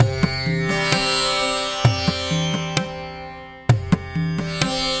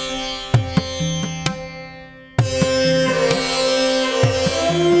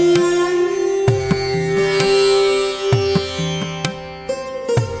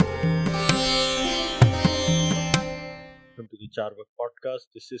Charvak podcast.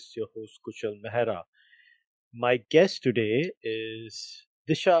 This is your host Kushal Mehra. My guest today is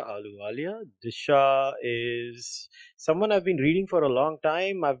Disha Aluwalia. Disha is someone I've been reading for a long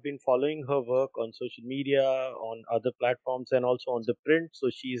time. I've been following her work on social media, on other platforms, and also on the print. So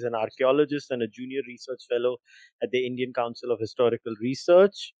she's an archaeologist and a junior research fellow at the Indian Council of Historical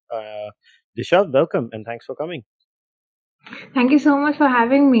Research. Disha, welcome and thanks for coming. Thank you so much for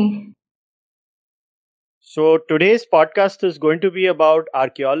having me. So today's podcast is going to be about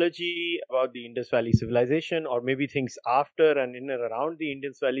archaeology, about the Indus Valley Civilization, or maybe things after and in and around the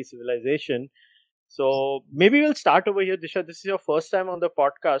Indus Valley Civilization. So maybe we'll start over here, Disha. This is your first time on the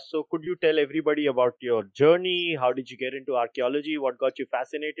podcast. So could you tell everybody about your journey? How did you get into archaeology? What got you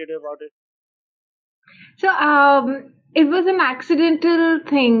fascinated about it? So, it was an accidental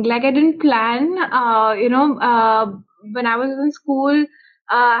thing. Like I didn't plan. When I was in school,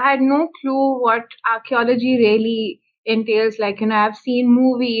 I had no clue what archaeology really entails. Like I've seen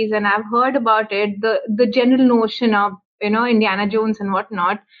movies and I've heard about it. The general notion of Indiana Jones and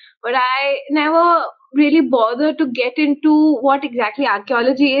whatnot, but I never really bothered to get into what exactly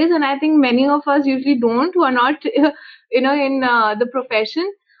archaeology is. And I think many of us usually don't, who are not, in the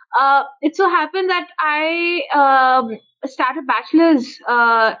profession. It so happened that I started bachelor's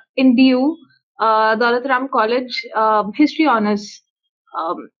in DU, Daulat Ram College, history honors.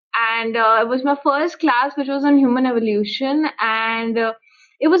 And it was my first class, which was on human evolution, and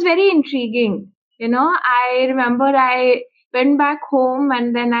it was very intriguing. I remember I went back home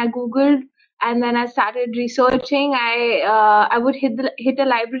and then I googled and then I started researching. I would hit a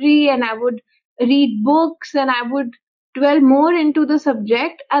library and I would read books and I would dwell more into the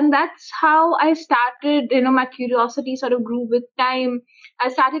subject, and that's how I started. My curiosity sort of grew with time. I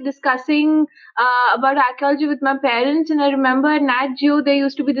started discussing about archaeology with my parents, and I remember at Nat Geo there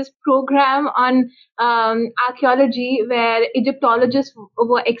used to be this program on archaeology where Egyptologists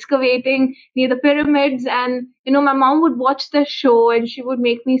were excavating near the pyramids, and my mom would watch the show and she would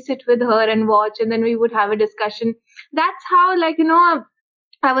make me sit with her and watch, and then we would have a discussion. That's how,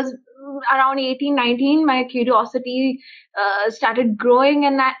 I was around 18, 19. My curiosity started growing,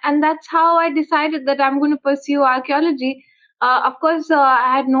 and that's how I decided that I'm going to pursue archaeology. Of course,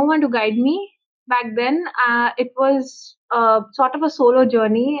 I had no one to guide me back then. It was sort of a solo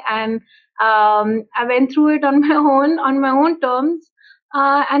journey, and I went through it on my own terms,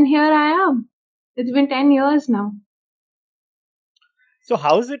 and here I am. It's been 10 years now. So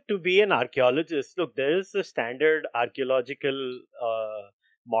how is it to be an archaeologist? Look, there is a standard archaeological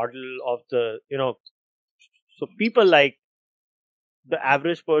model of so people like the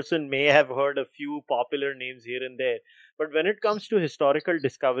average person may have heard a few popular names here and there, but when it comes to historical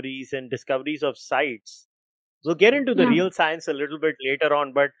discoveries and discoveries of sites, we'll get into the Yeah. real science a little bit later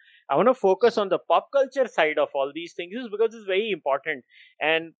on, but I want to focus on the pop culture side of all these things is because it's very important.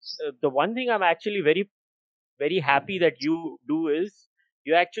 And the one thing I'm actually very, very happy that you do is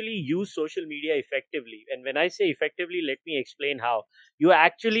you actually use social media effectively. And when I say effectively, let me explain how. You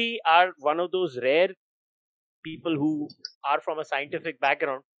actually are one of those rare people who are from a scientific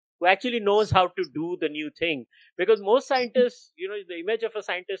background who actually knows how to do the new thing, because most scientists, the image of a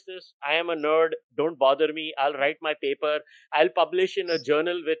scientist is, I am a nerd, don't bother me, I'll write my paper, I'll publish in a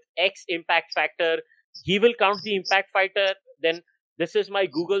journal with X impact factor, he will count the impact factor, then this is my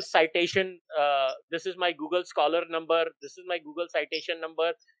Google citation, this is my Google scholar number, this is my Google citation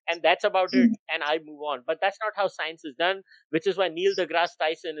number, and that's about it, and I move on. But that's not how science is done, which is why Neil deGrasse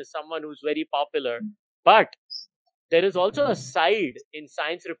Tyson is someone who's very popular. But there is also a side in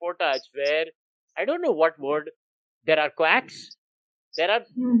science reportage where, I don't know what word, there are quacks, there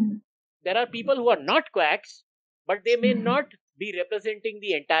are people who are not quacks, but they may not be representing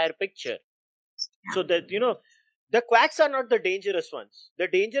the entire picture. So that the quacks are not the dangerous ones. The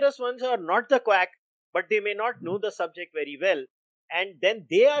dangerous ones are not the quack, but they may not know the subject very well, and then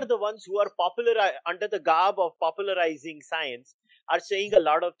they are the ones who are popular under the garb of popularizing science, are saying a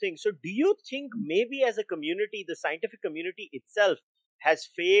lot of things. So do you think maybe as a community, the scientific community itself has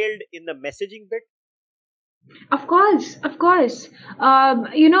failed in the messaging bit? Of course, of course. I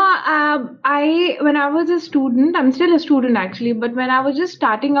when I was a student, I'm still a student actually, but when I was just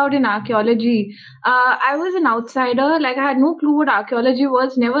starting out in archaeology, I was an outsider. Like I had no clue what archaeology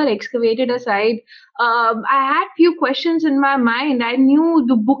was. Never excavated a site. I had few questions in my mind. I knew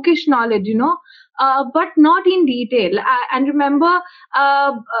the bookish knowledge, but not in detail. And remember,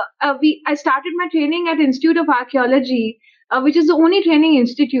 I started my training at Institute of Archaeology, which is the only training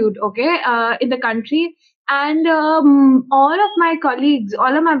institute, okay, in the country. And all of my colleagues,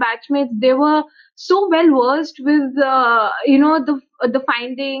 all of my batchmates, they were so well versed with the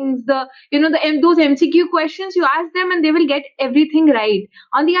findings, those MCQ questions. You ask them and they will get everything right.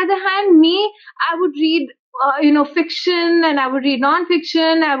 On the other hand, me, I would read fiction, and I would read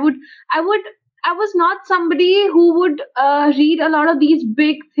non-fiction. I would I was not somebody who would read a lot of these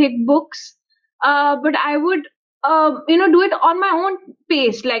big thick books, but I would do it on my own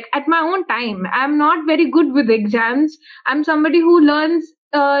pace, like at my own time. I'm not very good with exams. I'm somebody who learns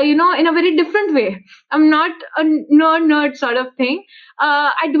in a very different way. I'm not a nerd sort of thing.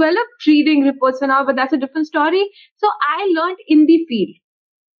 I developed reading reports and all, but that's a different story. So I learned in the field.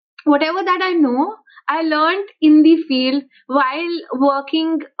 Whatever that I know, I learned in the field while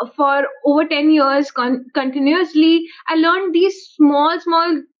working for over 10 years continuously. I learned these small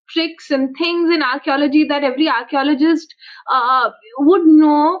tricks and things in archaeology that every archaeologist would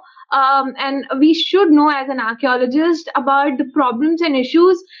know, and we should know as an archaeologist about the problems and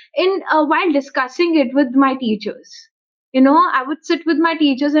issues in while discussing it with my teachers. I would sit with my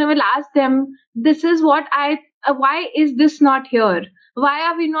teachers and I will ask them, this is what why is this not here? Why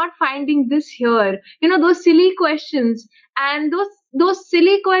are we not finding this here? Those silly questions. And those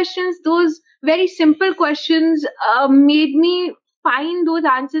silly questions, those very simple questions, made me find those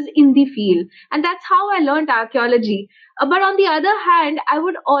answers in the field. And that's how I learned archaeology. But on the other hand, I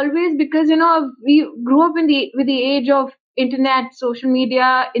would always, because we grew up in the with the age of internet, social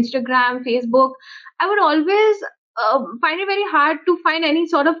media, Instagram, Facebook, I would always find it very hard to find any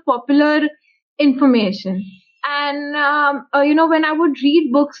sort of popular information. And when I would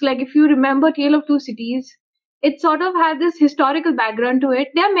read books, like if you remember Tale of Two Cities, it sort of had this historical background to it.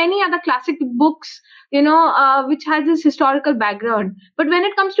 There are many other classic books, which has this historical background. But when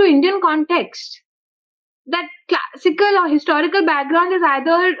it comes to Indian context, that classical or historical background is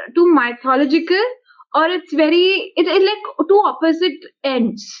either too mythological, or it's like two opposite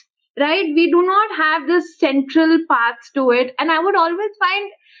ends, right? We do not have this central paths to it. And I would always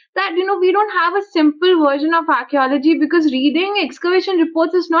find that we don't have a simple version of archaeology, because reading excavation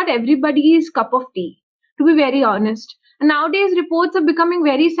reports is not everybody's cup of tea, to be very honest. And nowadays reports are becoming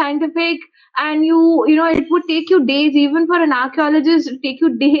very scientific, and it would take you days, even for an archaeologist, it would take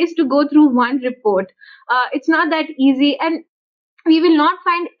you days to go through one report. It's not that easy, and we will not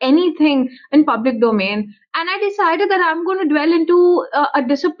find anything in public domain. And I decided that I'm going to dwell into a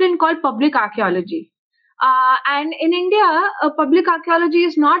discipline called public archaeology. And in India, public archaeology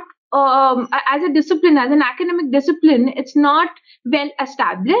is not, as a discipline, as an academic discipline, it's not well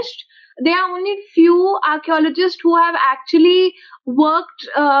established. There are only few archaeologists who have actually worked,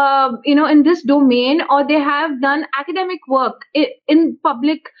 in this domain, or they have done academic work in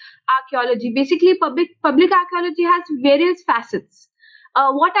public archaeology. Basically, public archaeology has various facets.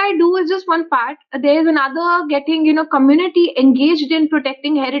 What I do is just one part. There is another, getting community engaged in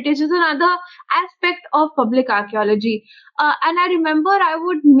protecting heritage is another aspect of public archaeology. And I remember I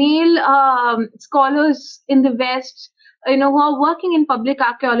would mail scholars in the West, who are working in public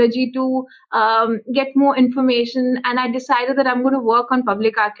archaeology, to get more information. And I decided that I'm going to work on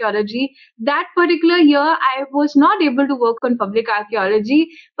public archaeology. That particular year, I was not able to work on public archaeology,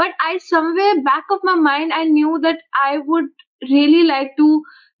 but I, somewhere back of my mind, I knew that I would really like to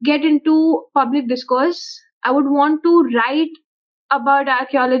get into public discourse. I would want to write about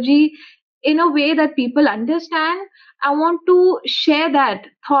archaeology in a way that people understand. I want to share that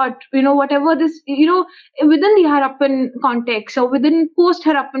thought, whatever this, within the Harappan context, or within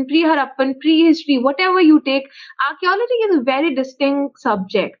post-Harappan, pre-Harappan, pre-history, whatever you take, archaeology is a very distinct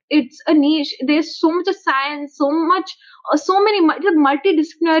subject. It's a niche. There's so much of science, so many, it's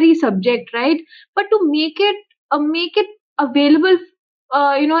a multidisciplinary subject, right? But to make it available,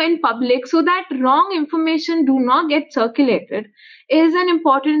 in public, so that wrong information do not get circulated, is an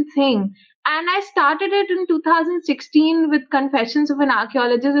important thing. And I started it in 2016 with Confessions of an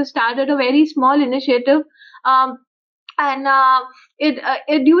Archaeologist. I started a very small initiative. And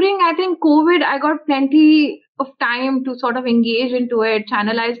during, I think, COVID, I got plenty of time to sort of engage into it,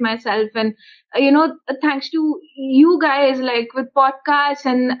 channelize myself. And thanks to you guys, like with podcasts,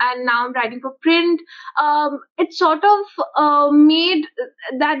 and now I'm writing for print, it sort of made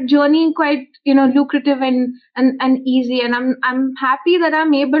that journey quite lucrative and easy. And I'm happy that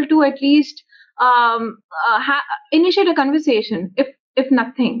I'm able to at least initiate a conversation, if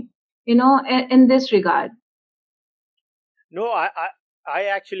nothing, in this regard. No, I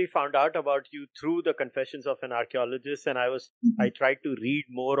actually found out about you through the Confessions of an Archaeologist, and I tried to read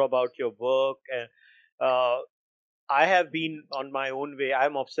more about your work. And I have been on my own way.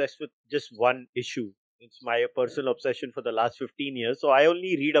 I'm obsessed with just one issue. It's my personal obsession for the last 15 years. So I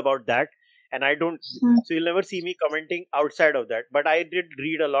only read about that. and I don't. Mm. So you'll never see me commenting outside of that. But I did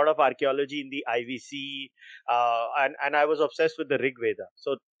read a lot of archaeology in the IVC, and I was obsessed with the Rig Veda.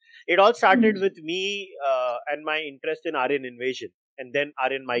 So it all started with me and my interest in Aryan invasion, and then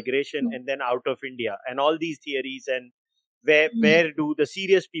Aryan migration, and then out of India, and all these theories, and where do the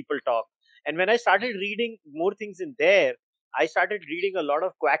serious people talk. And when I started reading more things in there, I started reading a lot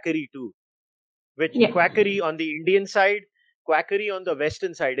of quackery too, which Yeah. quackery on the Indian side, quackery on the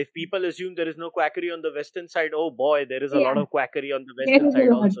Western side. If people assume there is no quackery on the Western side, oh boy, there is a lot Yeah. of quackery on the There Western is a side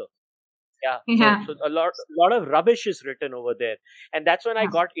lot. also. Yeah. So Yeah. so a lot of rubbish is written over there. And that's when I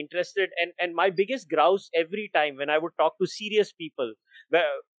got interested. And my biggest grouse every time when I would talk to serious people,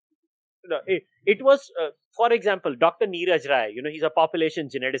 where it was, for example, Dr. Neeraj Rai. He's a population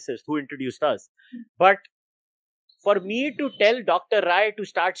geneticist who introduced us. But for me to tell Dr. Rai to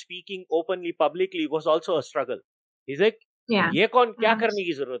start speaking openly, publicly, was also a struggle. He's like, Yeah. ये कौन क्या करने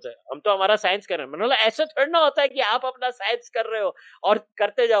की जरूरत है, हम तो हमारा साइंस कर रहे हैं. मैंने बोला ऐसा थोड़ा ना होता है कि आप अपना साइंस कर रहे हो और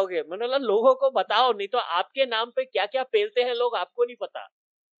करते जाओगे. मैंने बोला लोगों को बताओ, नहीं तो आपके नाम पे क्या क्या पेलते हैं लोग, आपको नहीं पता.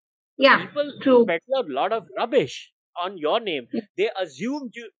 Yeah. People True. peddle a lot of rubbish on your name. They assume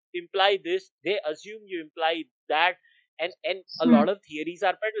you imply this, they assume you imply that, and a lot of theories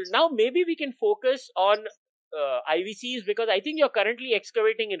are peddled. Now maybe we can focus on IVCs, because I think you're currently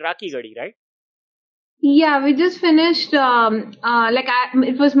excavating in Rakigadi, right? Yeah, we just finished.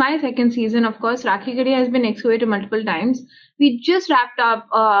 It was my second season. Of course, Rakhi has been excavated multiple times. We just wrapped up.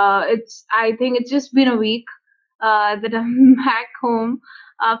 I think it's just been a week that I'm back home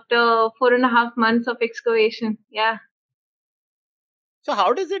after 4.5 months of excavation. Yeah. So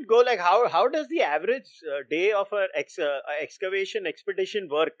how does it go? Like how does the average day of a excavation expedition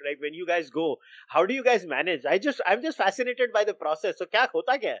work? Like when you guys go, how do you guys manage? I'm just fascinated by the process. So क्या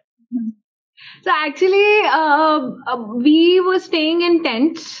होता क्या है? So actually, we were staying in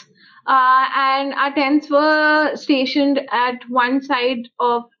tents, and our tents were stationed at one side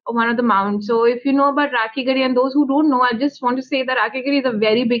of one of the mounds. So if you know about Rakigadi, and those who don't know, I just want to say that Rakigadi is a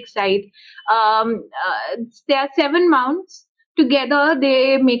very big site. There are 7 mounds. Together,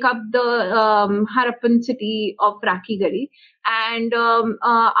 they make up the Harappan city of Rakigadi. And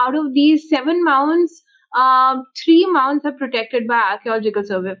out of these 7 mounds, 3 mounds are protected by Archaeological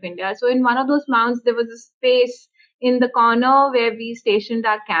Survey of India. So in one of those mounds, there was a space in the corner where we stationed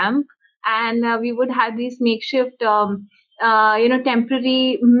our camp, and we would have these makeshift,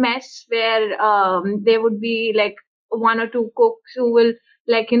 temporary mess where there would be like 1 or 2 cooks who will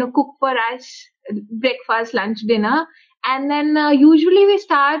cook for us breakfast, lunch, dinner, and then usually we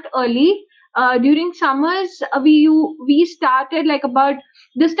start early. During summers, we started like about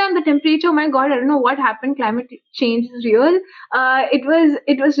this time the temperature, oh my god, I don't know what happened, climate change is real. It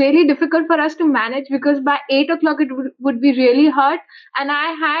was really difficult for us to manage, because by 8 o'clock it would be really hot, and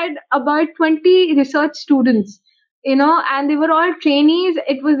I had about 20 research students, and they were all trainees.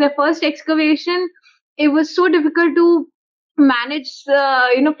 It was their first excavation. It was so difficult to manage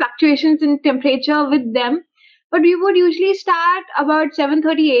fluctuations in temperature with them, but we would usually start about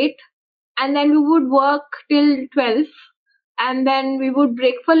 7:38, and then we would work till 12, and then we would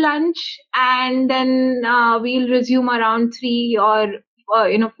break for lunch, and then we'll resume around 3 or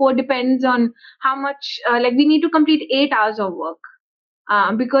 4, depends on how much, we need to complete 8 hours of work,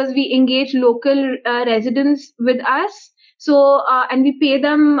 because we engage local residents with us. So and we pay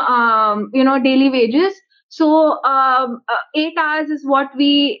them daily wages. So 8 hours is what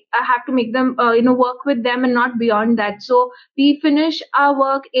we have to make them work with them, and not beyond that. So we finish our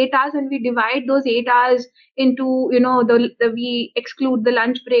work 8 hours, and we divide those 8 hours into we exclude the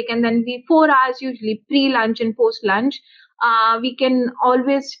lunch break, and then we 4 hours usually pre-lunch and post-lunch. We can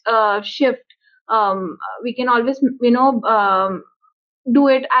always shift. We can always do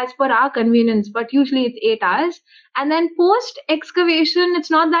it as per our convenience, but usually it's 8 hours. And then post excavation,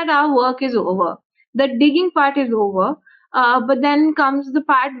 it's not that our work is over. The digging part is over. But then comes the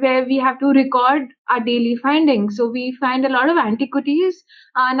part where we have to record our daily findings. So we find a lot of antiquities.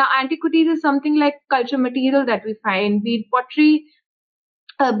 Now, antiquities is something like culture material that we find, be it pottery,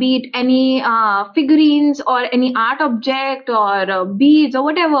 be it any figurines or any art object or beads or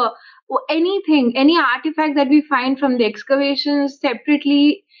whatever, or anything, any artifact that we find from the excavations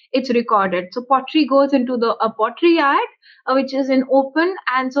separately, it's recorded. So pottery goes into the pottery yard, which is in open,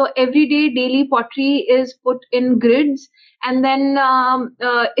 and so every day daily pottery is put in grids, and then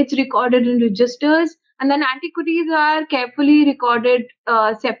it's recorded in registers, and then antiquities are carefully recorded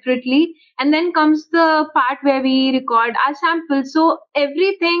separately, and then comes the part where we record our samples. So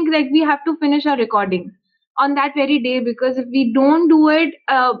everything, like we have to finish our recording on that very day, because if we don't do it,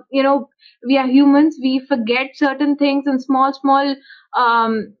 we are humans, we forget certain things, and small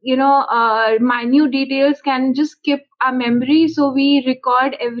minute details can just skip our memory, so we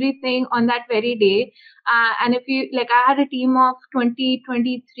record everything on that very day. And if you like, I had a team of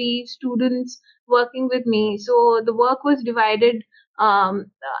 23 students working with me, so the work was divided,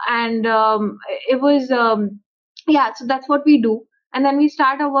 and it was yeah, so that's what we do. And then we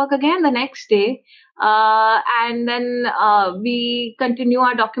start our work again the next day, and then we continue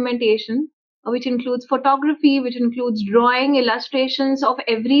our documentation, which includes photography, which includes drawing, illustrations of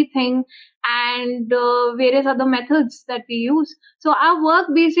everything, and various other methods that we use. So our work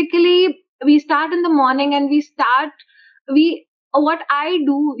basically, we start in the morning, and we what I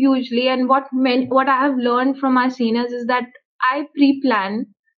do usually, and what I have learned from my seniors is that I pre-plan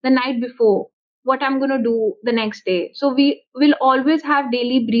the night before what I'm going to do the next day. So we will always have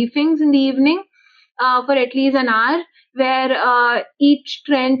daily briefings in the evening, for at least an hour, where each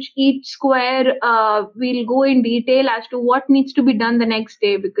trench, each square, we'll go in detail as to what needs to be done the next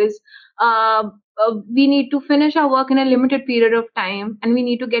day, because we need to finish our work in a limited period of time, and we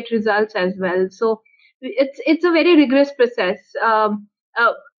need to get results as well. So it's a very rigorous process.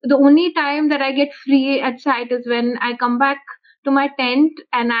 The only time that I get free at site is when I come back to my tent,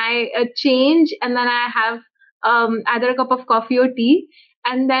 and I change, and then I have either a cup of coffee or tea.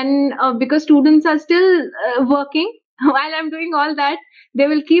 And then because students are still working while I'm doing all that, they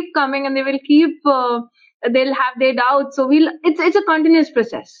will keep coming, and they will keep they'll have their doubts. So it's a continuous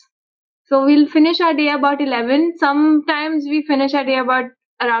process. So we'll finish our day about 11. Sometimes we finish our day about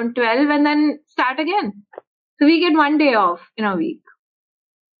around 12, and then start again. So we get one day off in a week.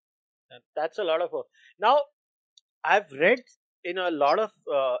 That's a lot of work. Now, I've read in a lot of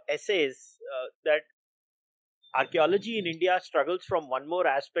essays that archaeology in India struggles from one more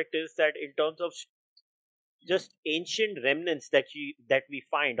aspect, is that in terms of just ancient remnants that we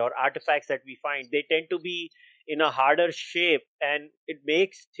find, or artifacts that we find, they tend to be in a harder shape, and it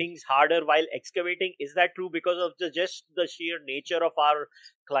makes things harder while excavating. Is that true because of just the sheer nature of our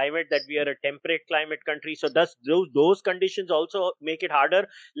climate, that we are a temperate climate country? So does those conditions also make it harder?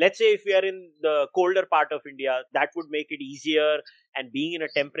 Let's say if we are in the colder part of India, that would make it easier, and being in a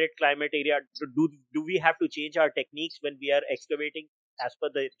temperate climate area, do we have to change our techniques when we are excavating as per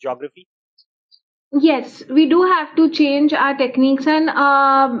the geography? Yes, we do have to change our techniques, and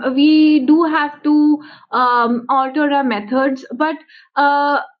we do have to alter our methods. But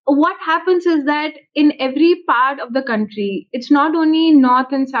what happens is that in every part of the country, it's not only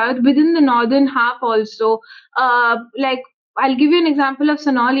north and south, within the northern half also, like I'll give you an example of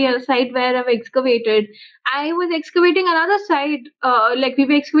Sonali, a site where I've excavated. I was excavating another site, like we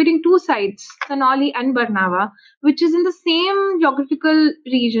were excavating two sites, Sonali and Barnawa, which is in the same geographical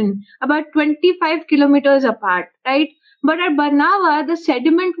region, about 25 kilometers apart, right? But at Barnawa, the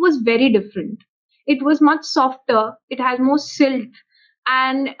sediment was very different. It was much softer, it has more silt,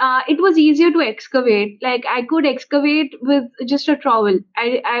 and it was easier to excavate. Like I could excavate with just a trowel.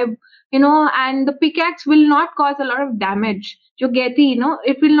 And the pickaxe will not cause a lot of damage.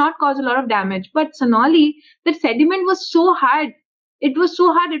 It will not cause a lot of damage. But Sonali, the sediment was so hard. It was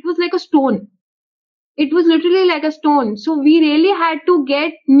so hard. It was like a stone. It was literally like a stone. So we really had to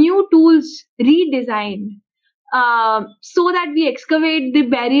get new tools redesigned, so that we excavate the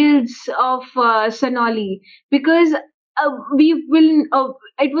burials of Sonali, because we will.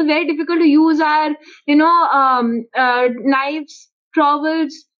 It was very difficult to use our, knives,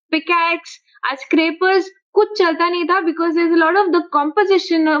 trowels, pickaxe, our scrapers. कुछ चलता नहीं था, because there's a lot of the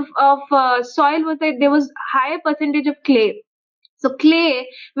composition of soil was that there was high percentage of clay. So clay,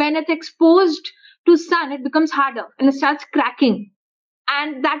 when it's exposed to sun, it becomes harder and it starts cracking,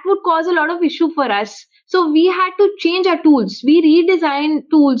 and that would cause a lot of issue for us. So we had to change our tools. We redesigned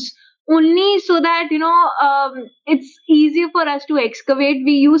tools only so that it's easier for us to excavate.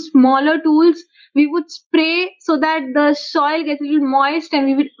 We use smaller tools. We would spray so that the soil gets a little moist,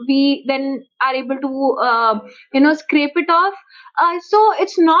 and we then are able to scrape it off. So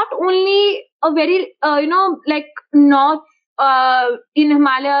it's not only a very like north, in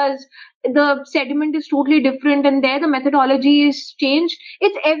Himalayas, the sediment is totally different, and there the methodology is changed.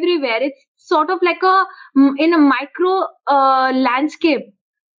 It's everywhere. It's sort of like in a micro landscape,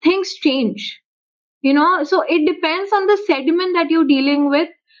 things change. So it depends on the sediment that you're dealing with,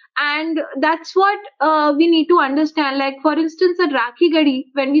 and that's what we need to understand. Like for instance, at Rakhi,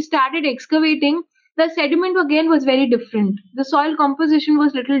 when we started excavating, the sediment again was very different. The soil composition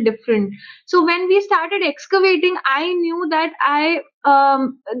was little different. So when we started excavating, I knew that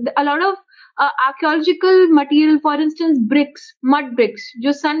a lot of archaeological material, for instance, bricks, mud bricks,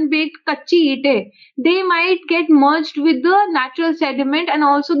 जो sun-baked कच्ची ईंटें, they might get merged with the natural sediment and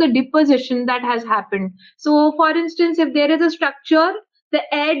also the deposition that has happened. So, for instance, if there is a structure, the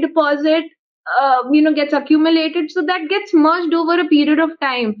air deposit, gets accumulated, so that gets merged over a period of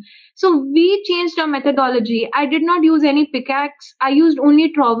time. So we changed our methodology. I did not use any pickaxe. I used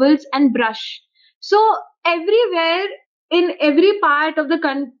only trowels and brush. So everywhere, in every part of the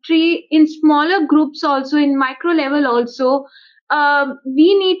country, in smaller groups also, in micro level also,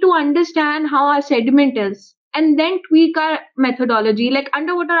 we need to understand how our sediment is and then tweak our methodology. Like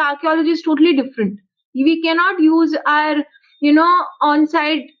underwater archaeology is totally different. We cannot use our,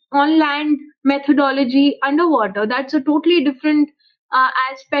 on-site, on-land methodology underwater. That's a totally different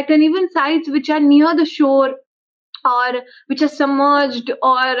aspect. And even sites which are near the shore or which are submerged,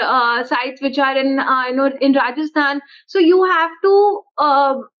 or sites which are in in Rajasthan. So you have to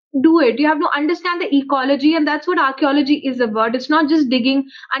do it. You have to understand the ecology, and that's what archaeology is about. It's not just digging.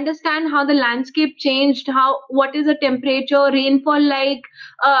 Understand how the landscape changed, how what is the temperature, rainfall like,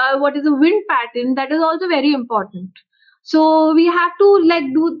 what is the wind pattern. That is also very important. So we have to like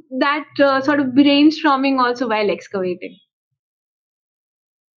do that sort of brainstorming also while excavating.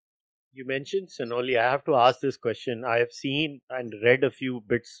 You mentioned Sonoli. I have to ask this question. I have seen and read a few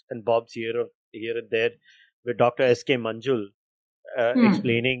bits and bobs here and there with Dr. S.K. Manjul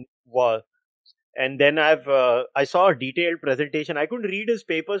explaining what. And then I saw a detailed presentation. I couldn't read his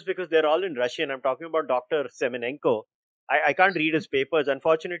papers because they're all in Russian. I'm talking about Dr. Semenenko. I can't read his papers.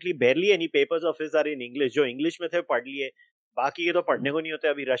 Unfortunately, barely any papers of his are in English. जो English में थे पढ़ लिए. बाकी ये तो पढ़ने को नहीं होते.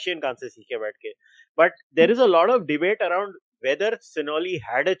 अभी Russian कहाँ से सीखे बैठ के. But there is a lot of debate around whether Sinoli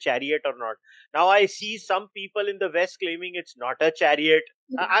had a chariot or not. Now I see some people in the West claiming it's not a chariot.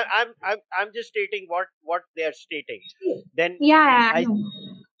 I'm just stating what they are stating. Then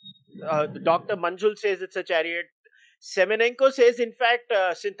Dr. Manjul says it's a chariot. Semenenko says in fact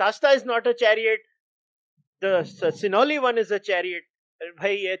Synthasta is not a chariot. The Sinoli one is a chariot.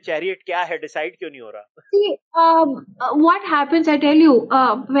 भाई ये chariot क्या है? Decide क्यों नहीं हो रहा? See, what happens, I tell you,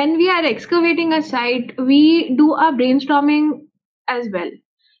 when we are excavating a site, we do a brainstorming as well.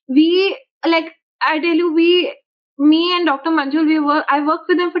 We, like, I tell you, me and Dr. Manjul, I worked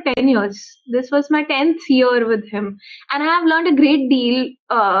with him for 10 years. This was my 10th year with him. And I have learned a great deal,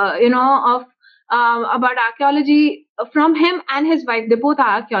 of about archaeology from him and his wife. They both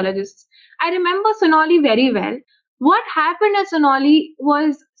are archaeologists. I remember Sonoli very well. What happened at Sonoli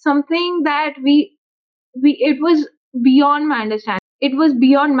was something that it was beyond my understanding. It was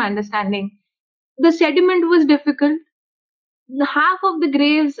beyond my understanding. The sediment was difficult. Half of the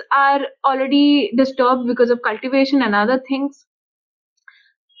graves are already disturbed because of cultivation and other things.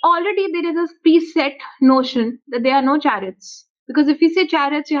 Already there is a preset notion that there are no chariots. Because if you say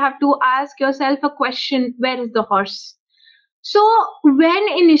chariots, you have to ask yourself a question, where is the horse? So when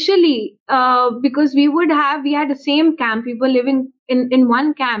initially, because we had the same camp, we were living in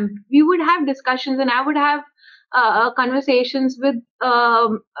one camp, we would have discussions and I would have conversations with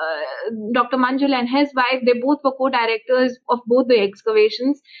Dr. Manjul and his wife. They both were co-directors of both the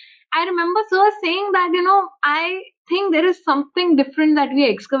excavations. I remember sir saying that, I think there is something different that we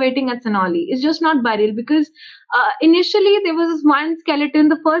are excavating at Sonoli. It's just not burial, because initially there was this one skeleton,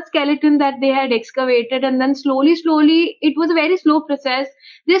 the first skeleton that they had excavated, and then slowly, it was a very slow process.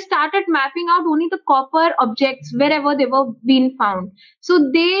 They started mapping out only the copper objects wherever they were being found. So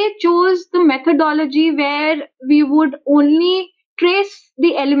they chose the methodology where we would only trace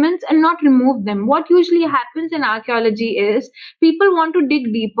the elements and not remove them. What usually happens in archaeology is people want to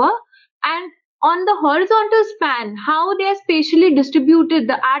dig deeper, and on the horizontal span, how they are spatially distributed,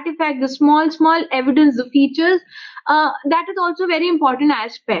 the artifact, the small evidence, the features, that is also a very important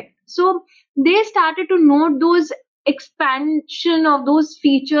aspect. So they started to note those expansion of those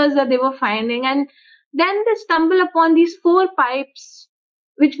features that they were finding, and then they stumble upon these 4 pipes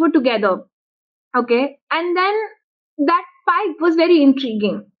which were together. Okay, and then that pipe was very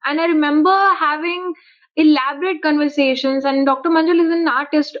intriguing, and I remember having elaborate conversations. And Dr. Manjul is an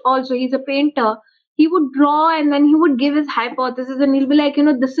artist also, he's a painter. He would draw and then he would give his hypothesis, and he'll be like,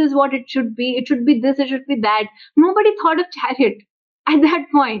 this is what it should be this, it should be that. Nobody thought of chariot at that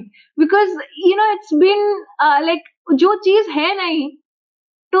point, because it's been like जो चीज है नहीं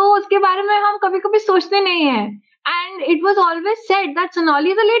तो उसके बारे में हम कभी कभी सोचते नहीं हैं. And it was always said that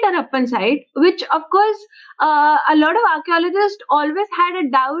Sonoli is a later Harappan site, which of course a lot of archaeologists always had a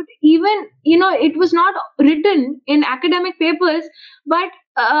doubt. Even it was not written in academic papers, but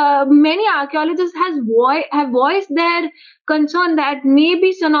many archaeologists have voiced their concern that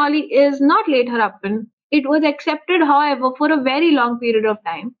maybe Sonoli is not late Harappan. It was accepted, however, for a very long period of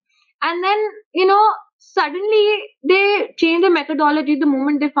time. And then, suddenly they changed the methodology the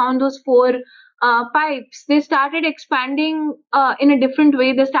moment they found those four pipes. They started expanding in a different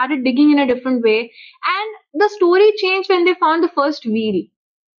way. They started digging in a different way. And the story changed when they found the first wheel.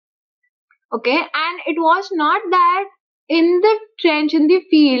 Okay. And it was not that in the trench, in the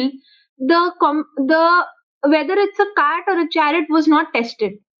field, the whether it's a cart or a chariot was not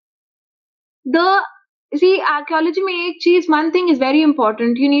tested. The See, archaeology में एक चीज, one thing is very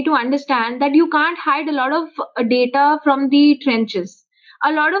important. You need to understand that you can't hide a lot of data from the trenches.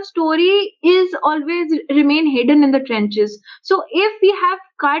 A lot of story is always remain hidden in the trenches. So if we have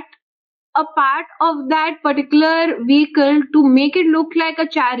cut a part of that particular vehicle to make it look like a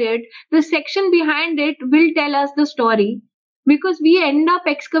chariot, the section behind it will tell us the story, because we end up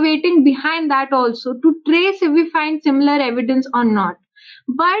excavating behind that also to trace if we find similar evidence or not.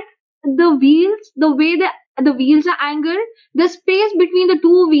 But the wheels, the way the wheels are angled, the space between the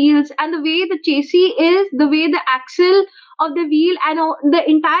two wheels, and the way the chassis is, the way the axle of the wheel and the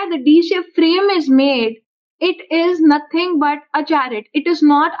entire the D-shaped frame is made, it is nothing but a chariot. It is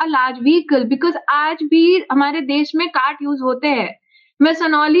not a large vehicle, because आज भी हमारे देश में cart use होते हैं.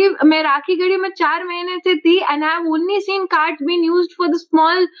 मैं राखीगढ़ी में 4 महीने से थी, and I have only seen carts being used for the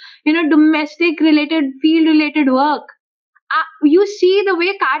small, domestic related, field related work. You see the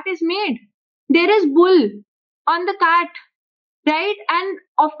way cart is made. There is bull on the cart, right? And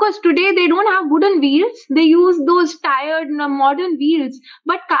of course, today they don't have wooden wheels. They use those tired modern wheels.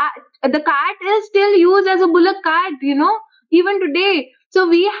 But the cart is still used as a bullock cart, even today. So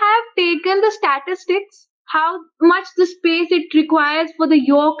we have taken the statistics, how much the space it requires for the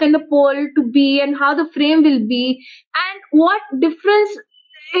yoke and the pole to be, and how the frame will be, and what difference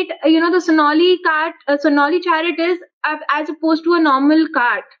the Sonali chariot is as opposed to a normal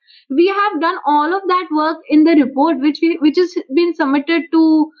cart. We have done all of that work in the report, which has been submitted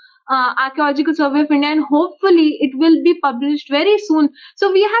to Archaeological Survey of India, and hopefully it will be published very soon.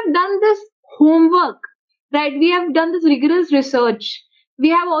 So we have done this homework, right? We have done this rigorous research.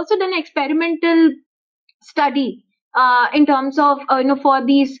 We have also done experimental study in terms of for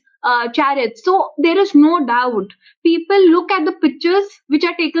these chariots. So there is no doubt people look at the pictures which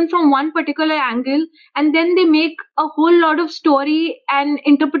are taken from one particular angle, and then they make a whole lot of story and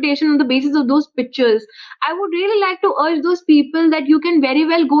interpretation on the basis of those pictures. I would really like to urge those people that you can very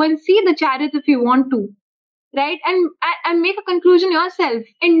well go and see the chariot if you want to, right? And make a conclusion yourself.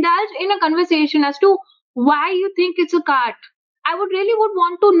 Indulge in a conversation as to why you think it's a cart. I would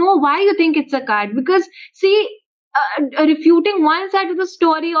want to know why you think it's a cart, because see, refuting one side of the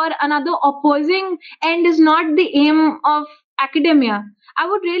story or another opposing end is not the aim of academia. I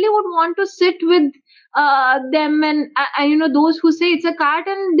would want to sit with them, and those who say it's a cart,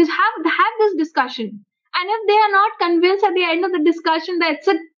 and have this discussion. And if they are not convinced at the end of the discussion that it's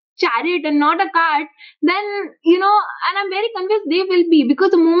a chariot and not a cart, then and I'm very convinced they will be,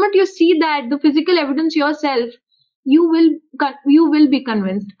 because the moment you see that the physical evidence yourself, you will be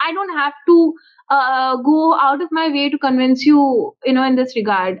convinced. I don't have to go out of my way to convince you, in this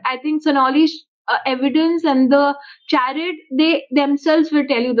regard. I think Sonali's evidence and the chariot, they themselves will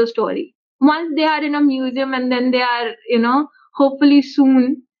tell you the story once they are in a museum, and then they are, hopefully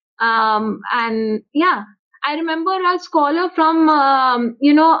soon. And yeah, I remember a scholar from, a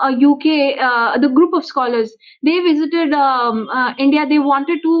UK, the group of scholars, they visited India. They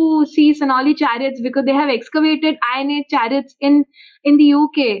wanted to see Sonali chariots because they have excavated Iron Age chariots in the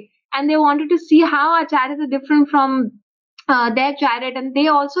UK, and they wanted to see how our chariots are different from their chariot. And they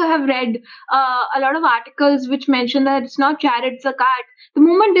also have read a lot of articles which mention that it's not chariot, it's a cart. The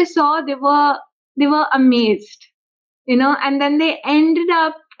moment they saw, they were amazed, and then they ended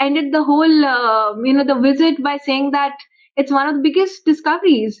the whole the visit by saying that it's one of the biggest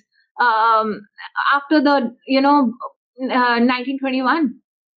discoveries after the 1921.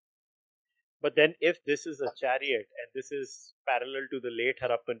 But then, if this is a chariot and this is parallel to the late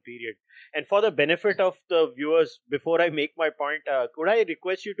Harappan period, and for the benefit of the viewers, before I make my point, could I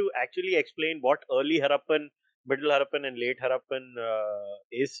request you to actually explain what early Harappan, middle Harappan, and late Harappan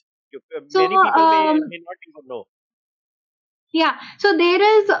is? So Many people may not even know. yeah, so there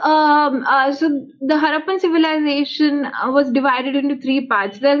is so the Harappan civilization was divided into three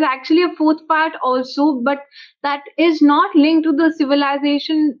parts. There's actually a fourth part also, but that is not linked to the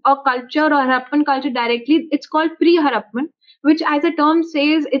civilization or culture or Harappan culture directly. It's called pre-Harappan, which, as the term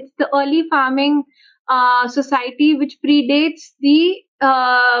says, it's the early farming society which predates the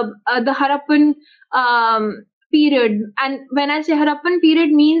Harappan period. And when I say Harappan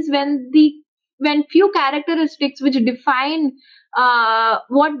period, means when few characteristics which define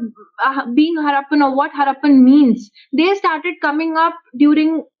what being Harappan or what Harappan means, they started coming up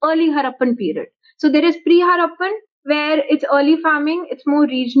during early Harappan period. So there is pre-Harappan, where it's early farming, it's more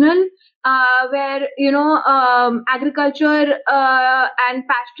regional, where agriculture and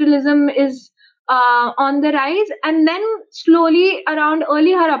pastoralism is on the rise, and then slowly around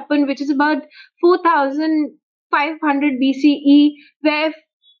early Harappan, which is about 4,500 BCE, where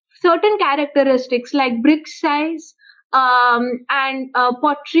certain characteristics like brick size and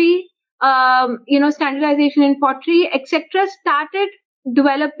pottery, standardization in pottery, etc., started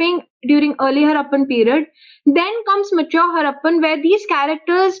developing during early Harappan period. Then comes mature Harappan, where these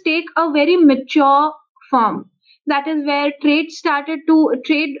characters take a very mature form. That is where trade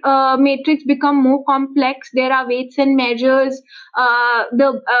matrix become more complex. There are weights and measures,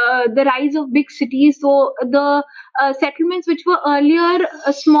 the rise of big cities. So the settlements which were earlier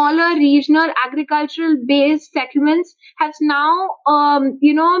smaller regional agricultural based settlements has now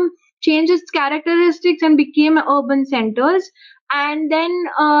changed its characteristics and became urban centers. And then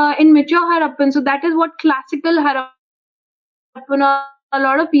in mature Harappan, so that is what classical Harappan, a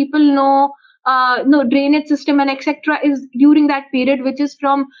lot of people know, no drainage system and etc. is during that period, which is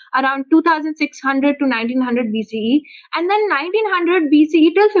from around 2600 to 1900 BCE, and then 1900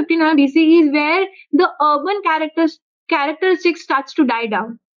 BCE till 1500 BCE is where the urban characteristics starts to die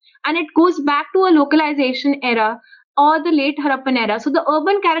down, and it goes back to a localization era or the late Harappan era. So the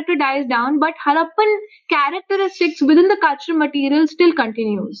urban character dies down, but Harappan characteristics within the cultural material still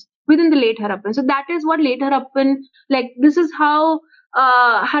continues within the late Harappan. So that is what late Harappan, like this is how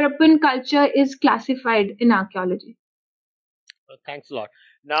Harappan culture is classified in archaeology. Thanks a lot.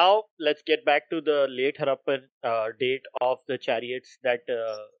 Now let's get back to the late Harappan date of the chariots that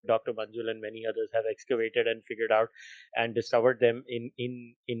Dr. Manjul and many others have excavated and figured out and discovered them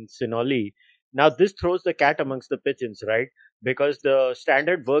in Sinoli. Now this throws the cat amongst the pigeons, right? Because the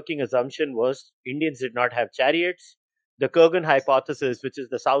standard working assumption was Indians did not have chariots. The Kurgan hypothesis, which is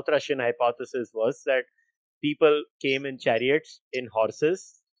the South Russian hypothesis, was that people came in chariots, in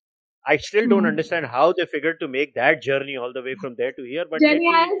horses. I still don't understand how they figured to make that journey all the way from there to here. But Jenny,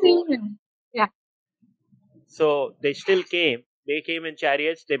 I see him. Yeah. So they still came. They came in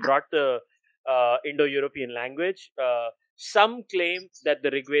chariots. They brought the Indo-European language. Some claim that the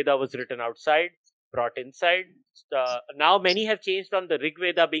Rig Veda was written outside, brought inside. Now many have changed on the Rig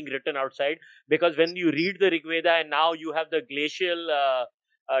Veda being written outside, because when you read the Rig Veda and now you have the glacial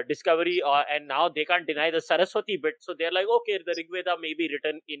discovery, and now they can't deny the Saraswati bit, so they're like, okay, the Rig Veda may be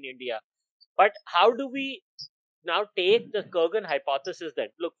written in India. But how do we now take the Kurgan hypothesis then?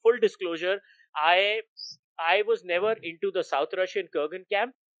 Look, full disclosure, I was never into the South Russian Kurgan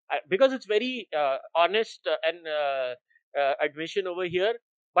camp, because it's very honest and admission over here.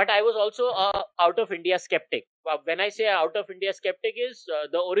 But I was also out of India skeptic. When I say out of India skeptic is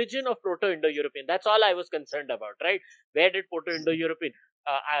the origin of Proto-Indo-European. That's all I was concerned about, right? Where did Proto-Indo-European?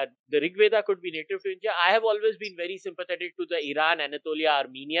 The Rig Veda could be native to India. I have always been very sympathetic to the Iran, Anatolia,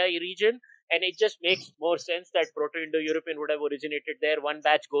 Armenia region, and it just makes more sense that Proto-Indo-European would have originated there. One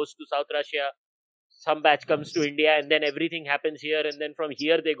batch goes to South Russia, some batch comes to India, and then everything happens here, and then from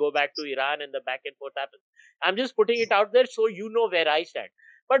here they go back to Iran, and the back and forth happens. I'm just putting it out there so you know where I stand.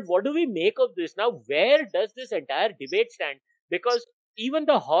 But what do we make of this now? Where does this entire debate stand? Because even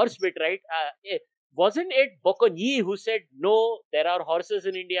the horse bit, right? Wasn't it Bocconi who said, no, there are horses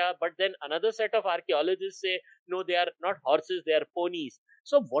in India, but then another set of archaeologists say, no, they are not horses, they are ponies.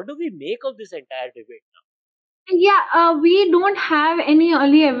 So what do we make of this entire debate now? Yeah, we don't have any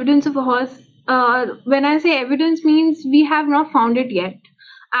early evidence of a horse. When I say evidence means we have not found it yet.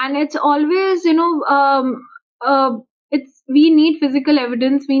 And it's always, we need physical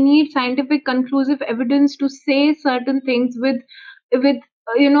evidence, we need scientific conclusive evidence to say certain things with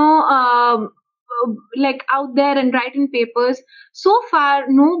like out there and write in papers. So far,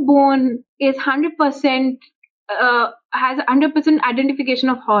 no bone is 100% has 100% identification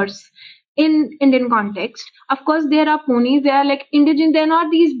of horse in Indian context. Of course, there are ponies. They are like indigenous. They're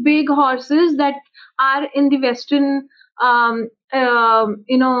not these big horses that are in the Western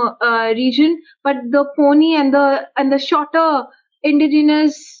region, but the pony and the shorter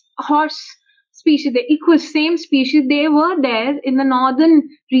indigenous horse species, the same species, they were there in the northern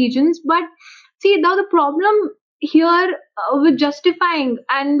regions. But see, now the problem here with justifying,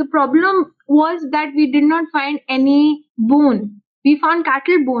 and the problem was that we did not find any bone. We found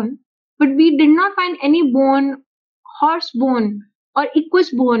cattle bone, but we did not find any bone, horse bone or equus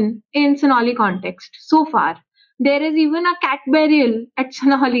bone in Sonali context so far. There is even a cat burial at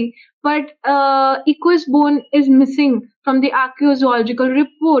Sonali, but equus bone is missing from the archaeological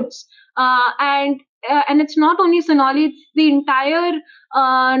reports. And and it's not only Sonali, it's the entire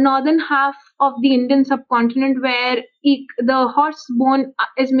northern half of the Indian subcontinent where the horse bone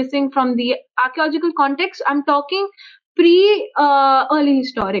is missing from the archaeological context. I'm talking early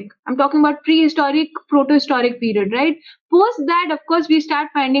historic. I'm talking about prehistoric, proto-historic period, right? Post that, of course, we start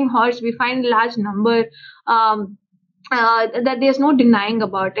finding horse. We find large number. That there's no denying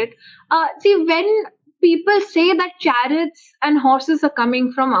about it. See, when people say that chariots and horses are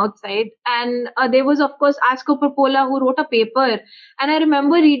coming from outside, and there was, of course, Asko Popola who wrote a paper, and I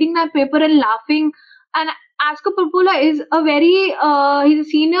remember reading that paper and laughing. And Asko Popola is he's a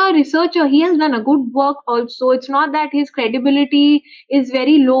senior researcher. He has done a good work also. It's not that his credibility is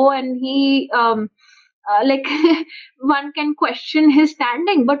very low and he like one can question his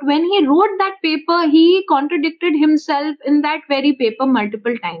standing, but when he wrote that paper he contradicted himself in that very paper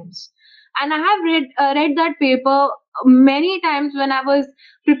multiple times. And I have read that paper many times when I was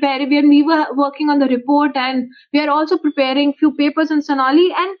preparing, when we were working on the report, and we are also preparing few papers in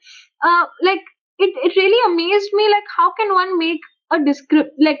Sonali. And like it really amazed me, like how can one make a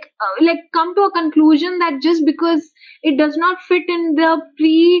come to a conclusion that just because it does not fit in the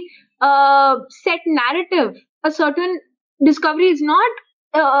set narrative, a certain discovery is not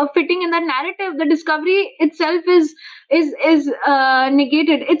fitting in that narrative, the discovery itself is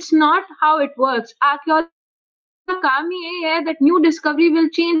negated. It's not how it works. Archaeology का काम ही ये है that new discovery will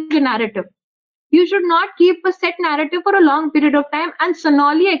change the narrative. You should not keep a set narrative for a long period of time, and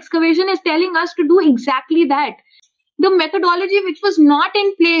Sonali excavation is telling us to do exactly that. The methodology which was not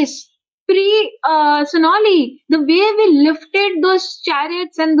in place pre Sonali, the way we lifted those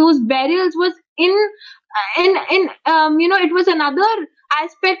chariots and those burials was it was another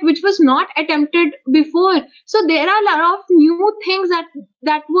aspect which was not attempted before. So there are a lot of new things that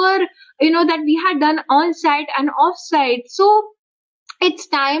were that we had done on site and off site. So it's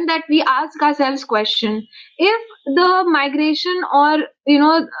time that we ask ourselves question: if the migration, or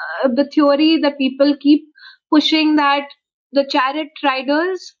the theory that people keep pushing, that the chariot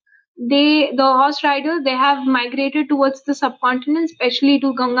riders, the horse riders, they have migrated towards the subcontinent, especially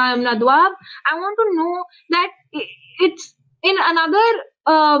to Ganga, Yamuna, Doab. I want to know that it's in another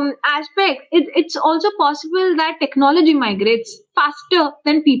aspect. It's also possible that technology migrates faster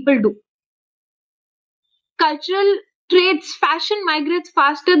than people do. Cultural traits, fashion migrates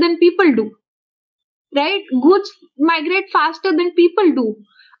faster than people do, right? Goods migrate faster than people do.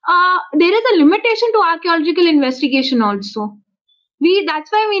 There is a limitation to archaeological investigation also.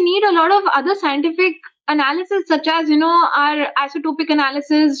 That's why we need a lot of other scientific analysis, such as our isotopic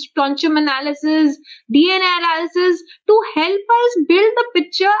analysis, strontium analysis, DNA analysis, to help us build the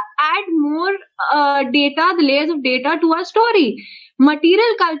picture, add more data, the layers of data to our story.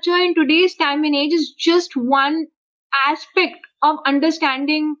 Material culture in today's time and age is just one aspect of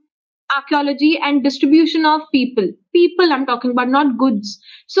understanding archaeology and distribution of people. People I'm talking about, not goods.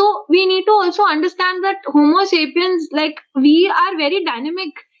 So we need to also understand that Homo sapiens, like, we are very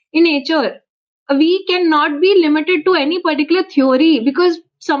dynamic in nature. We cannot be limited to any particular theory because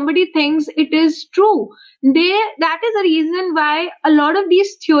somebody thinks it is true. That is the reason why a lot of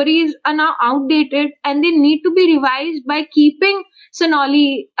these theories are now outdated, and they need to be revised by keeping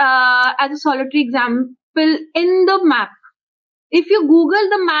Sonali as a solitary example in the map. If you Google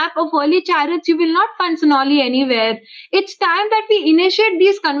the map of early chariots, you will not find Sonali anywhere. It's time that we initiate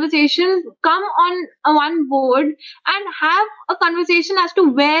these conversations, come on one board, and have a conversation as to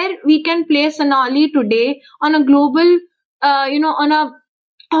where we can place Sonali today on a global, on a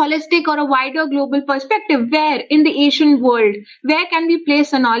holistic or a wider global perspective. Where in the Asian world, where can we place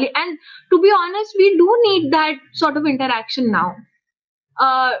Sonali? And to be honest, we do need that sort of interaction now.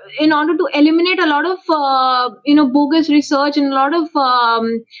 In order to eliminate a lot of bogus research and a lot of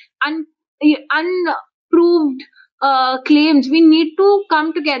unproved claims, we need to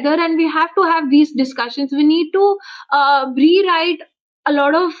come together and we have to have these discussions. We need to rewrite a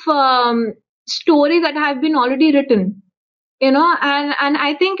lot of stories that have been already written, and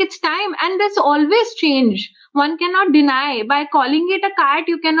I think it's time. And there's always change. One cannot deny. By calling it a cart,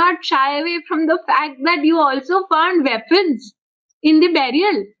 you cannot shy away from the fact that you also found weapons in the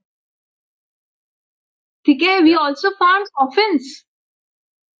burial. Okay, we also found coffins,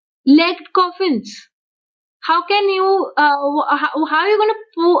 legged coffins. How can you how are you going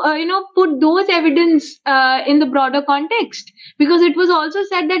to put those evidence in the broader context? Because it was also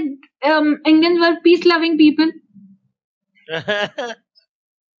said that Indians were peace loving people. So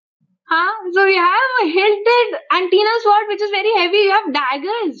you have a hilted antenna sword which is very heavy. You have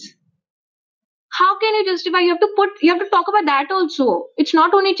daggers. How can you justify? You have to talk about that also. It's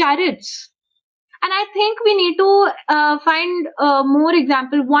not only chariots. And I think we need to find more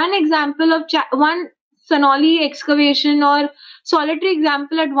example. One example of one Sonali excavation or solitary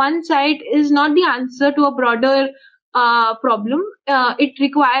example at one site is not the answer to a broader problem. It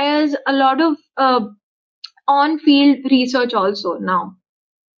requires a lot of on-field research also now.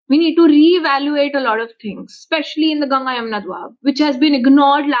 We need to reevaluate a lot of things, especially in the Ganga Yamuna Doab, which has been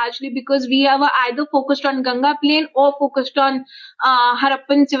ignored largely because we have either focused on Ganga plain or focused on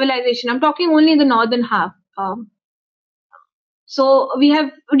Harappan civilization. I'm talking only in the northern half. So we have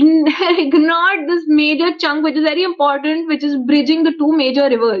ignored this major chunk, which is very important, which is bridging the two major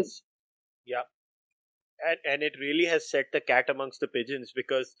rivers. Yeah. And it really has set the cat amongst the pigeons,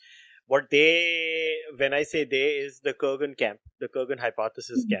 because what they, when I say they, is the Kurgan camp, the Kurgan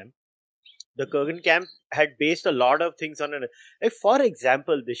hypothesis camp. The Kurgan camp had based a lot of things on like, for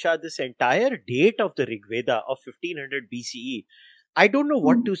example, Disha, this entire date of the Rig Veda of 1500 BCE, I don't know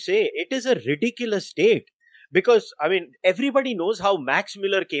what to say. It is a ridiculous date, because I mean everybody knows how Max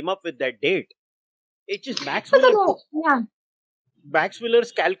Miller came up with that date. It just Max Miller. Yeah. Max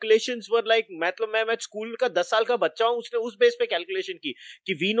millers calculations were like, मतलब मैं school का 10 साल का बच्चा हूं, उसने उस base पे कैलकुलेशन की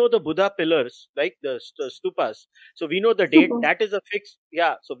कि we know the Buddha pillars like the stupas, so we know the date, that is a fix, या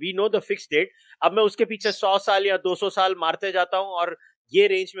so we know the fix date. अब मैं उसके पीछे 100 साल या 200 साल मारते जाता हूं और ये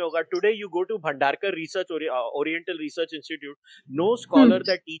रेंज में होगा. Today you go to Bhandarkar research oriental research institute, no scholar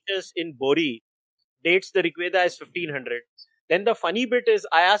that teachers in बोरी dates the Rig Veda as 1500. Then the funny bit is,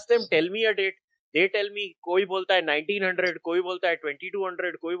 I asked them, tell me a date. They tell me, कोई बोलता है 1900, कोई बोलता है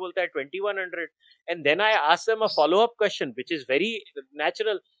 2200, कोई बोलता है 2100. And then I ask them a follow-up question, which is very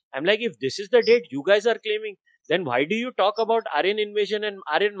natural. I'm like, if this is the date you guys are claiming, then why do you talk about Aryan invasion and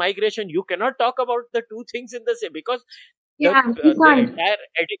Aryan migration? You cannot talk about the two things in the same, because the entire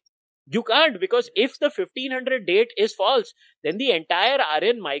you can't, because if the 1500 date is false, then the entire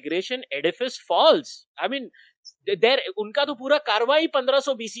Aryan migration edifice falls. I mean, उनका तो पूरा कारवा ही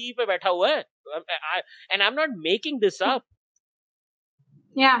 1500 BCE पे बैठा हुआ है. And I'm not making this up.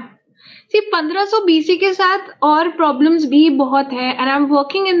 Yeah. See, 1500 BC के साथ और problems भी बहुत है, and I'm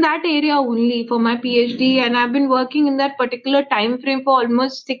working in that area only for my PhD, and I've been working in that particular time frame for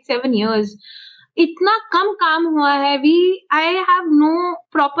almost 6-7 years. इतना कम काम हुआ है. I have no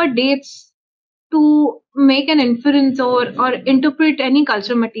proper dates to make an inference or interpret any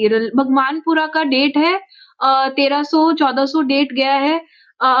culture material. Bhagwanpura का date है 1300-1400 date गया है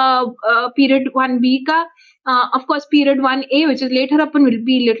period 1B का. Of course, period 1A, which is later Harappan, will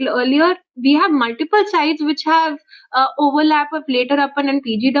be little earlier. We have multiple sites which have overlap of later Harappan and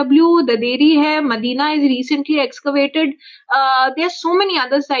PGW. The Deri hai, Medina is recently excavated. There are so many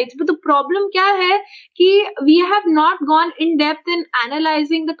other sites. But the problem kya hai ki we have not gone in depth in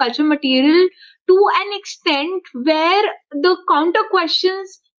analyzing the culture material to an extent where the counter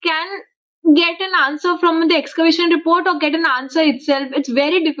questions can get an answer from the excavation report or get an answer itself. It's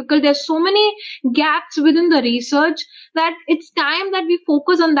very difficult. There's so many gaps within the research that it's time that we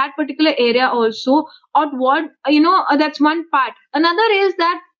focus on that particular area also. Or what, that's one part. Another is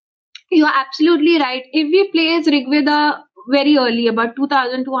that you're absolutely right. If we place Rig Veda very early, about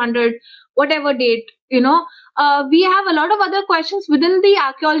 2200, whatever date, we have a lot of other questions within the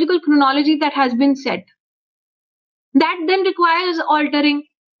archaeological chronology that has been set. That then requires altering.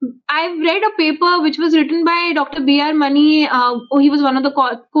 I've read a paper which was written by Dr. B.R. Mani. He was one of the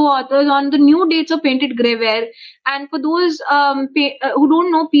co-authors on the new dates of painted greyware. And for those who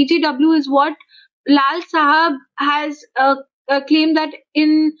don't know, PGW is what Lal Sahab has claimed that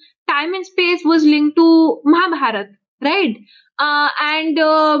in time and space was linked to Mahabharat, right?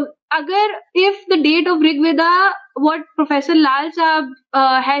 If the date of Rig Veda, what Professor Lal Sahab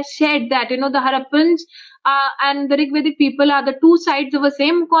has said that, the Harappans and the Rig Vedic people are the two sides of a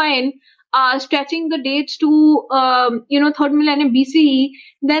same coin, stretching the dates to, 3rd millennium BCE,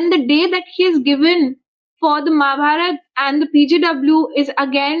 then the day that he is given for the Mahabharat and the PGW is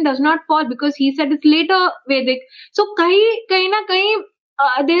again does not fall, because he said it's later Vedic. So, kahi na kahi,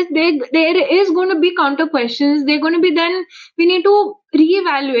 there is going to be counter questions. They're going to be, then we need to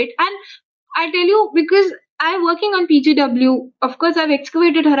reevaluate. And I tell you, because I'm working on PGW, of course I've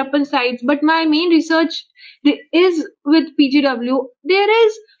excavated Harappan sites, but my main research is with PGW.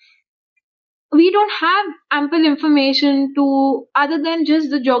 We don't have ample information to, other than just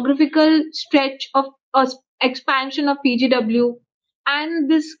the geographical stretch of expansion of PGW and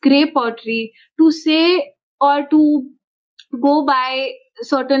this grey pottery, to say or to go by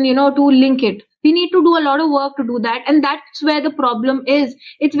certain, to link it. We need to do a lot of work to do that, and that's where the problem is.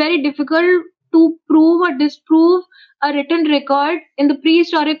 It's very difficult to prove or disprove a written record in the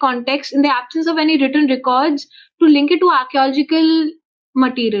prehistoric context, in the absence of any written records, to link it to archaeological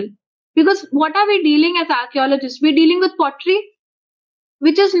material. Because what are we dealing as archaeologists? We're dealing with pottery,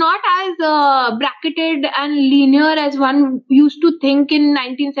 which is not as bracketed and linear as one used to think in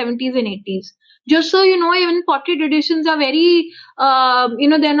 1970s and 80s. Just so you know, even pottery traditions are very,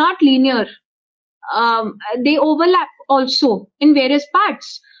 they're not linear. They overlap also in various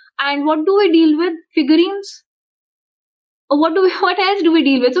parts. And what do we deal with? Figurines. What else do we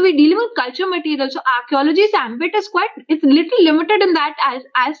deal with? So we're dealing with culture material. So archaeology's ambit is it's little limited in that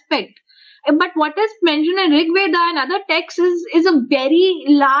aspect. But what is mentioned in Rig Veda and other texts is a very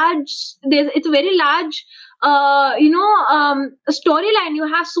large. It's a very large, storyline. You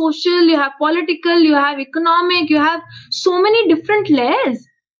have social, you have political, you have economic, you have so many different layers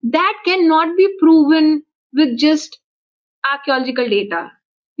that cannot be proven with just archaeological data.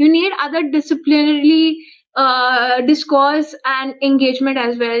 You need other disciplinary discourse and engagement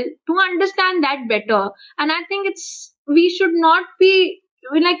as well to understand that better. And I think we should not be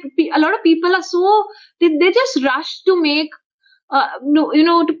like a lot of people are so they just rush to make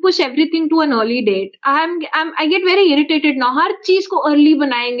no, to push everything to an early date. I get very irritated now. हर चीज को early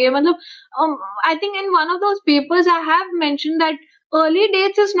बनाएंगे मतलब I think in one of those papers I have mentioned that early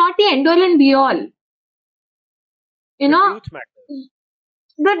dates is not the end all and be all. You The know, truth matters.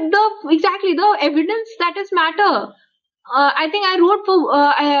 exactly the evidence that is matter. I think I wrote for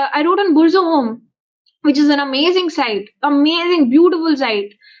I wrote on Burza Home, which is an amazing site, amazing, beautiful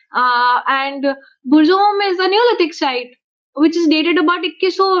site. And Burza Home is a Neolithic site, which is dated about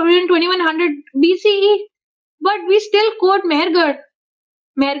 2100 BCE. But we still quote Mehergarh.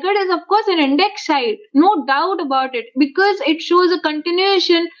 Mehergarh is, of course, an index site, no doubt about it, because it shows a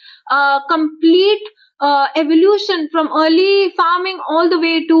continuation, complete evolution from early farming all the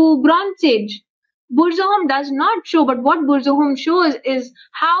way to Bronze Age. Burzahom does not show, but what Burzahom shows is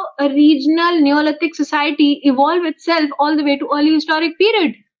how a regional Neolithic society evolved itself all the way to early historic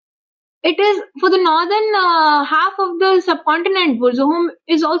period. It is for the northern half of the subcontinent. Burzahom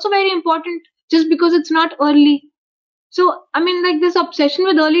is also very important just because it's not early. So, I mean, like this obsession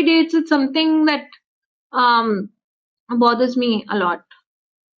with early dates is something that bothers me a lot.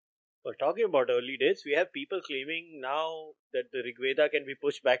 Well, talking about early dates, we have people claiming now that the Rig Veda can be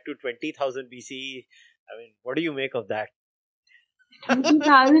pushed back to 20,000 BCE. I mean, what do you make of that?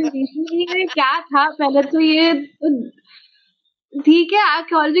 20,000 BCE में क्या था पहले तो ये ठीक है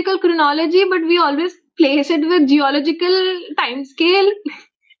archaeological chronology, but we always place it with geological time scale.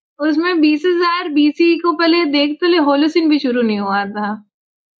 उसमें 20,000 BC को पहले देख पहले होलोसिन भी शुरू नहीं हुआ था,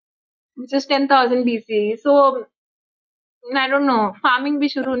 which is 10,000 BC. So I don't know, farming भी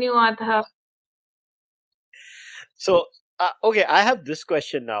शुरू नहीं हुआ था. So, okay, I have this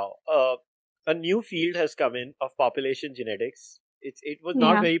question now. A new field has come in of population genetics. It was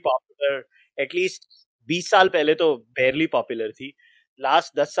not very popular. At least 20 साल पहले तो barely popular थी.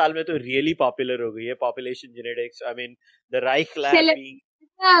 Last 10 साल में तो really popular हो गई है population genetics. I mean, the Reich lab being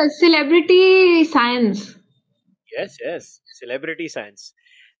celebrity science. Yes, celebrity science.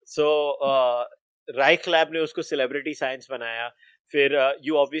 So Reich lab ने उसको celebrity science बनाया. फिर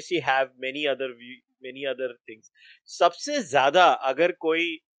you obviously have many other things. सबसे ज़्यादा अगर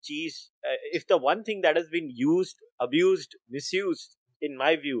कोई चीज, if the one thing that has been used, abused, misused, in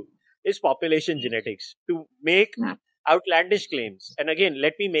my view, is population genetics to make outlandish claims. And again,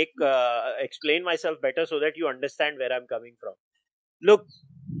 let me explain myself better so that you understand where I'm coming from. Look,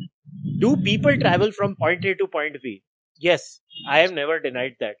 do people travel from point A to point B? Yes, I have never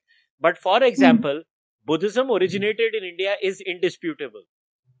denied that. But for example, Buddhism originated in India is indisputable.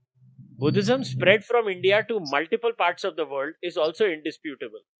 Buddhism spread from India to multiple parts of the world is also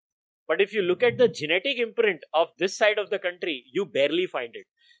indisputable. But if you look at the genetic imprint of this side of the country, you barely find it.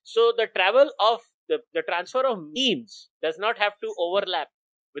 So the travel of the transfer of memes does not have to overlap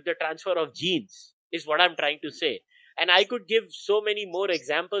with the transfer of genes, is what I'm trying to say. And I could give so many more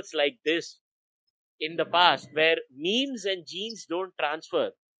examples like this in the past where memes and genes don't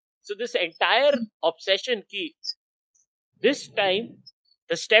transfer. So this entire obsession ki, this time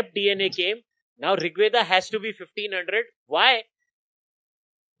the step DNA came. Now Rig Veda has to be 1500. Why?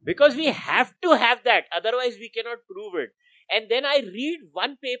 Because we have to have that. Otherwise we cannot prove it. And then I read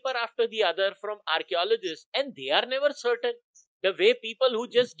one paper after the other from archaeologists and they are never certain. The way people who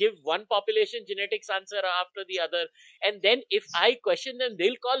just give one population genetics answer after the other, and then if I question them,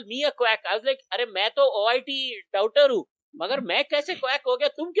 they'll call me a quack. I was like, अरे मैं तो OIT doubter हूँ, मगर मैं कैसे quack हो गया?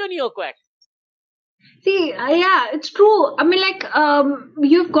 तुम क्यों नहीं हो quack? See, yeah, it's true. I mean, like,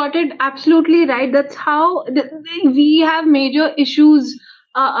 you've got it absolutely right. That's how we have major issues.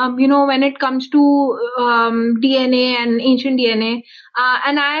 When it comes to DNA and ancient DNA,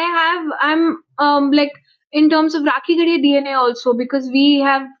 and I'm like in terms of Rakhi Gadiya DNA also, because we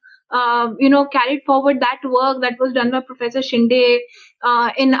have carried forward that work that was done by Professor Shinde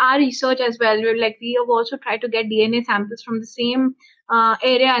in our research as well. We have also tried to get DNA samples from the same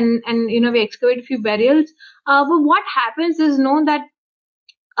area, and we excavate a few burials. But what happens is that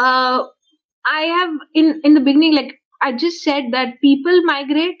uh, I have in the beginning, like I just said, that people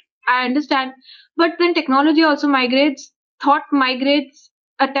migrate. I understand, but then technology also migrates, thought migrates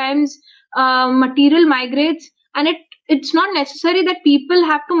at times, material migrates, and it's not necessary that people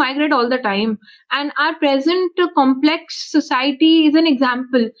have to migrate all the time. And our present complex society is an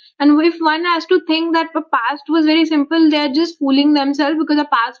example. And if one has to think that the past was very simple, they are just fooling themselves, because the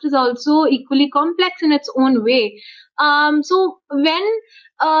past is also equally complex in its own way. So when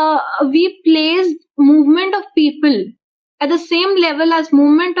we place movement of people at the same level as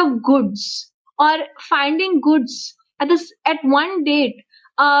movement of goods, or finding goods at one date,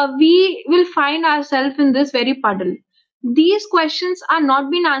 we will find ourselves in this very puddle. These questions are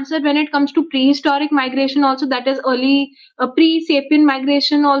not being answered when it comes to prehistoric migration also, that is early pre-sapien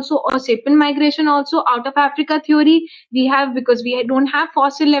migration also, or sapien migration also, out of Africa theory we have, because we don't have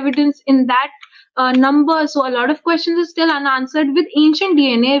fossil evidence in that number. So a lot of questions are still unanswered. With ancient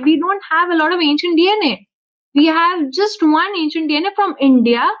DNA, we don't have a lot of ancient DNA. We have just one ancient DNA from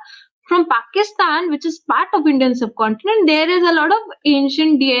India, from Pakistan, which is part of Indian subcontinent. There is a lot of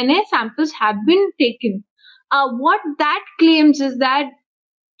ancient DNA samples have been taken. What that claims is that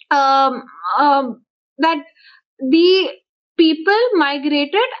um, that the people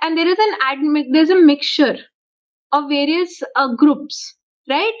migrated, and there's a mixture of various groups,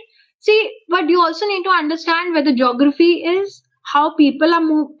 right? See, but you also need to understand where the geography is, how people are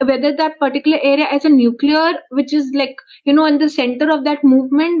moved, whether that particular area is a nuclear, which is like, in the center of that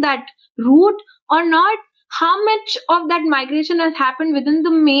movement, that route, or not. How much of that migration has happened within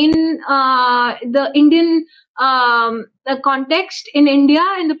the Indian context in India,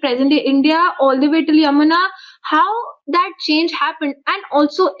 in the present day India, all the way till Yamuna, how that change happened, and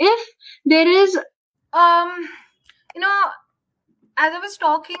also if there is um you know as I was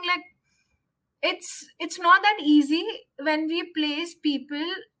talking, like it's not that easy when we place people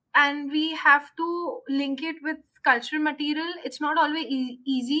and we have to link it with cultural material. It's not always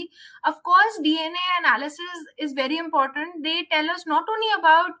easy. Of course, DNA analysis is very important. They tell us not only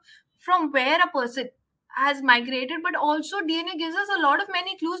about from where a person has migrated, but also DNA gives us a lot of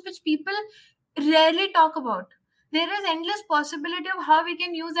many clues which people rarely talk about. There is endless possibility of how we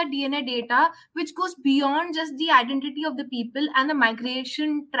can use that DNA data, which goes beyond just the identity of the people and the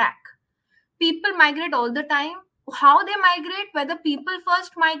migration track. People migrate all the time. How they migrate, whether people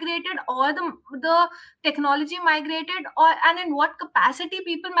first migrated or the technology migrated, or and in what capacity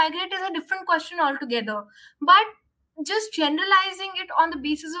people migrate, is a different question altogether. But just generalizing it on the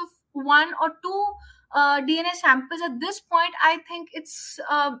basis of one or two DNA samples at this point, I think it's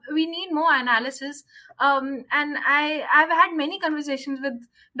we need more analysis. And I've had many conversations with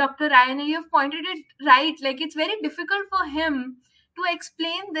Dr. Ryan, and you've pointed it right. Like, it's very difficult for him to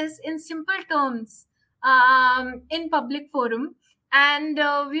explain this in simple terms in public forum. And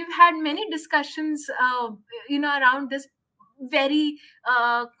we've had many discussions around this very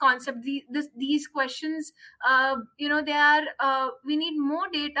concept. These questions, they are we need more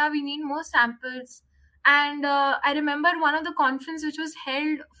data, we need more samples. And I remember one of the conference which was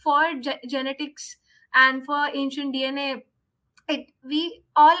held for genetics and for ancient DNA. They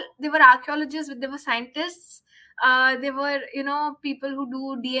were archaeologists, they were scientists, they were people who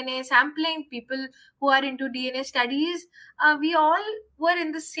do DNA sampling, people who are into DNA studies. We all were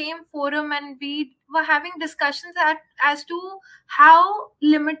in the same forum, and we were having discussions as to how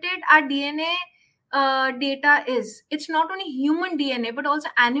limited our DNA data is. It's not only human DNA but also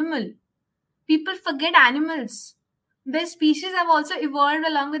animal. People forget animals. Their species have also evolved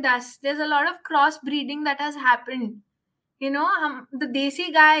along with us. There's a lot of crossbreeding that has happened. The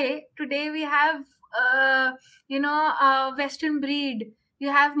desi guy, today we have western breed. You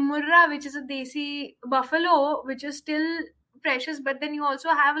have murra, which is a desi buffalo, which is still precious, but then you also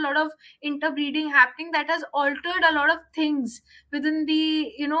have a lot of interbreeding happening that has altered a lot of things within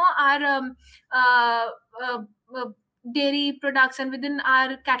the our uh, uh, uh, dairy products, and within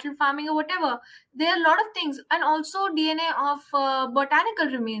our cattle farming or whatever. There are a lot of things, and also DNA of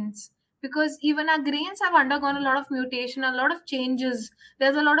botanical remains, because even our grains have undergone a lot of mutation, a lot of changes.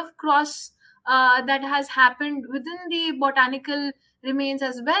 There's a lot of cross that has happened within the botanical remains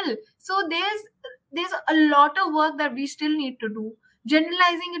as well. So there's a lot of work that we still need to do.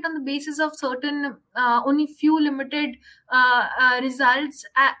 Generalizing it on the basis of certain only few limited results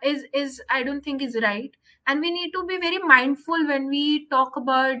is I don't think is right. And we need to be very mindful when we talk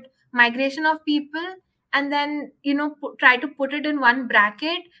about migration of people, and then try to put it in one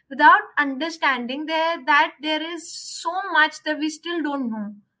bracket without understanding that there is so much that we still don't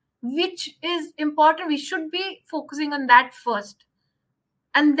know, which is important. We should be focusing on that first,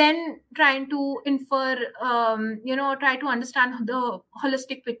 and then trying to infer, try to understand the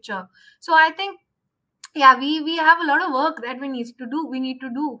holistic picture. So I think, yeah, we have a lot of work that we need to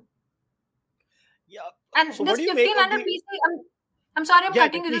do. Yeah. And So what this do you make of 1500 the? BC, I'm sorry, I'm Yeah,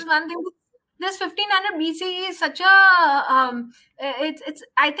 cutting you. please. Just one thing. This 1500 BCE is such a, it's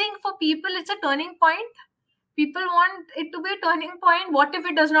I think for people it's a turning point. People want it to be a turning point. What if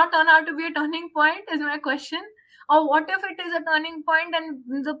it does not turn out to be a turning point, is my question. Or what if it is a turning point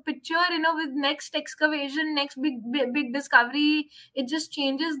and the picture, with next excavation, next big discovery, it just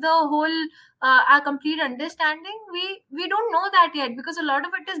changes the whole, our complete understanding. We don't know that yet because a lot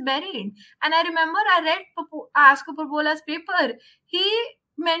of it is buried. And I remember I read Asko Popola's paper. He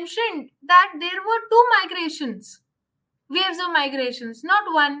mentioned that there were two migrations, waves of migrations, not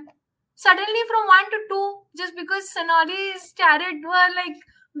one. Suddenly from one to two, just because Sonori's chariot were like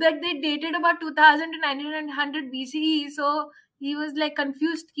that, they dated about 2000 to 1900 BCE. So he was like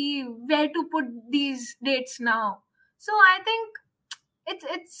confused where to put these dates now. So I think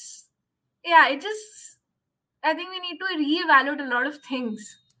it's yeah, it just, I think we need to reevaluate a lot of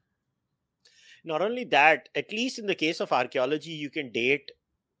things. Not only that, at least in the case of archaeology, you can date.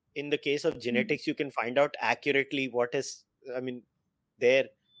 In the case of genetics, you can find out accurately what is, I mean, there.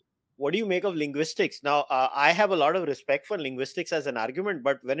 What do you make of linguistics? Now, I have a lot of respect for linguistics as an argument,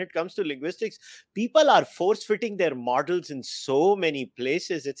 but when it comes to linguistics, people are force fitting their models in so many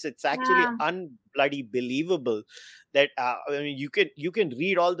places. It's actually Yeah, unbloody believable that I mean, you can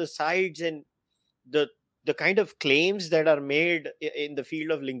read all the sides, and the the kind of claims that are made in the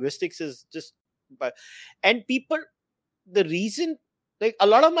field of linguistics is just. But and people, the reason, like a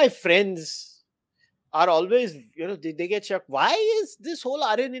lot of my friends are always, they get shocked. Why is this whole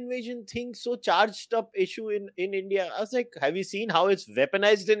Aryan invasion thing so charged up issue in India? I was like, have you seen how it's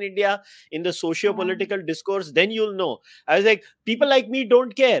weaponized in India in the yeah, socio-political discourse? Then you'll know. I was like, people like me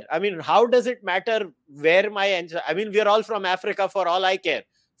don't care. I mean, how does it matter where my ancestors? I mean, we're all from Africa for all I care.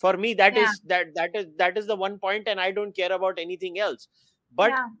 For me, that yeah, is that is the one point, and I don't care about anything else.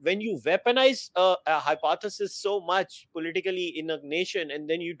 But yeah, when you weaponize a hypothesis so much politically in a nation, and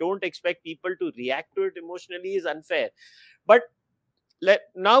then you don't expect people to react to it emotionally, is unfair. But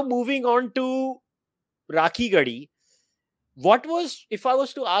now moving on to Rakhi Gadi, what was, if I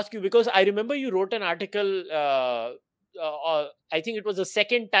was to ask you, because I remember you wrote an article, I think it was the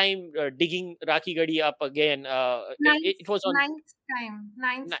second time digging Rakhi Gadi up again. It was on ninth time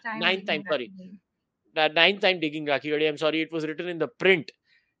ninth digging time, sorry, that. the ninth time digging Rakhi Gadi. I'm sorry, it was written in the print.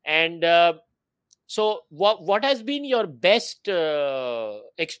 And so, what has been your best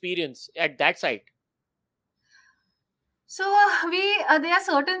experience at that site? So we there are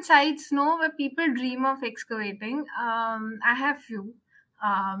certain sites, no, where people dream of excavating. I have few.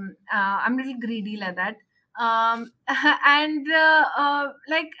 I'm a little greedy like that. And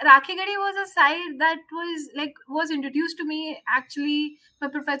like Rakhigadi was a site that was introduced to me actually by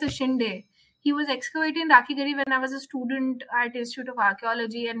Professor Shinde. He was excavating Rakhigadi when I was a student at Institute of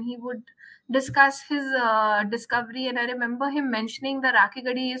Archaeology, and he would discuss his discovery. And I remember him mentioning that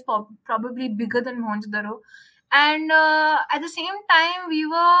Rakhigadi is probably bigger than Mohenjo-daro. And at the same time we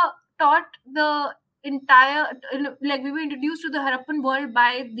were taught the entire, like we were introduced to the Harappan world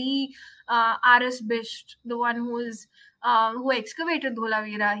by the RS Bisht, the one who excavated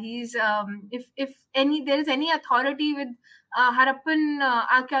Dholavira. He's if any there is any authority with Harappan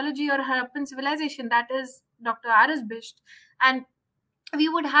archaeology or Harappan civilization, that is Dr. RS Bisht. And we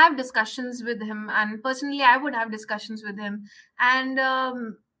would have discussions with him, and personally I would have discussions with him. And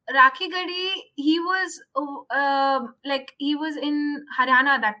Rakhi Gadi, he was like he was in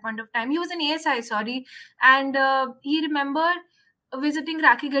Haryana at that point of time. He was in ASI, sorry. And he remembered visiting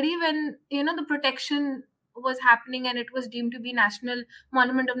Rakhi Gadi when the protection was happening and it was deemed to be national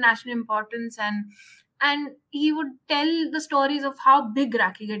monument of national importance. And he would tell the stories of how big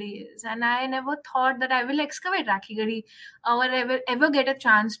Rakhi Gadi is. And I never thought that I will excavate Rakhi Gadi, or ever get a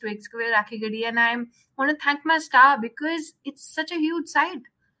chance to excavate Rakhi Gadi. And I want to thank my star because it's such a huge site.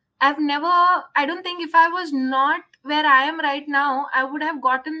 I don't think if I was not where I am right now, I would have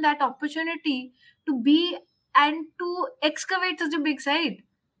gotten that opportunity to be and to excavate such a big site.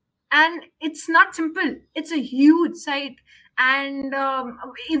 And it's not simple, it's a huge site. And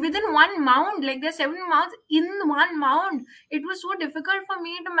within one mound, like there's seven mounds in one mound, it was so difficult for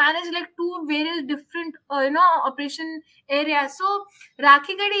me to manage like two various different operation areas. So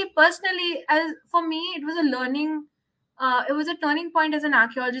Rakhi Gadi, personally, as for me, it was a turning point. As an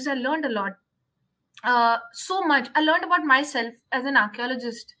archaeologist, I learned a lot. so much. I learned about myself as an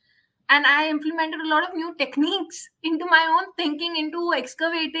archaeologist, and I implemented a lot of new techniques into my own thinking, into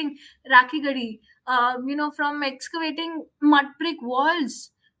excavating Rakigadi. From excavating mud brick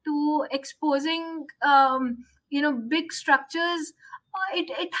walls to exposing, big structures.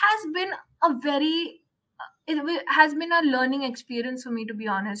 It has been a very has been a learning experience for me, to be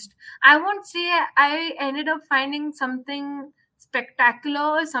honest. I won't say I ended up finding something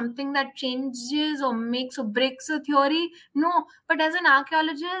spectacular or something that changes or makes or breaks a theory. No, but as an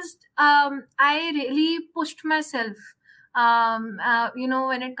archaeologist, I really pushed myself.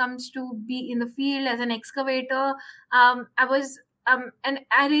 When it comes to be in the field as an excavator, I was, and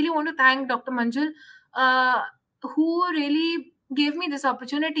I really want to thank Dr. Manjul, uh, who really gave me this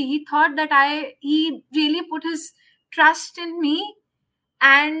opportunity. He thought that he really put his trust in me,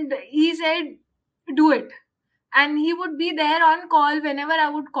 and he said, do it. And he would be there on call whenever I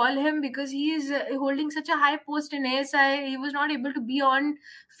would call him, because he is holding such a high post in ASI. He was not able to be on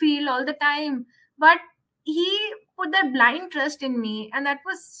field all the time, but he put that blind trust in me, and that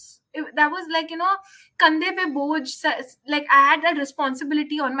was like, kande pe boj, like I had that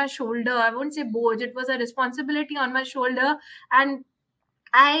responsibility on my shoulder. I won't say boj, it was a responsibility on my shoulder. And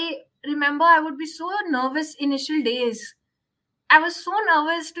I remember I would be so nervous initial days. I was so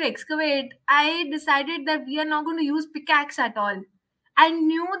nervous to excavate. I decided that we are not going to use pickaxe at all. I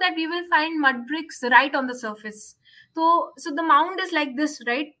knew that we will find mud bricks right on the surface. So the mound is like this,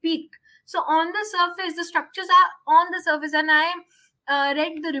 right? Peaked. So on the surface, the structures are on the surface, and I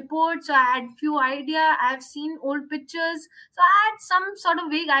read the report. So I had few idea. I have seen old pictures. So I had some sort of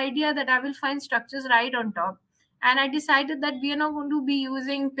vague idea that I will find structures right on top. And I decided that we are not going to be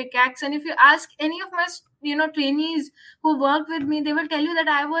using pickaxe. And if you ask any of my trainees who worked with me, they will tell you that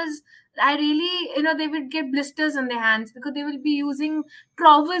I really, they would get blisters on their hands, because they will be using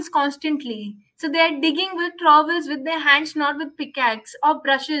trowels constantly. So they are digging with trowels with their hands, not with pickaxe or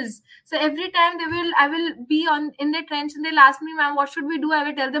brushes. So every time I will be on in the trench, and they'll ask me, ma'am, what should we do? I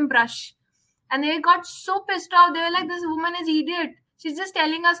will tell them brush. And they got so pissed off. They were like, this woman is idiot. She's just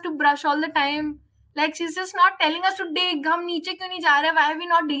telling us to brush all the time. Like, she's just not telling us to dig. हम नीचे क्यों नहीं जा रहे? Why are we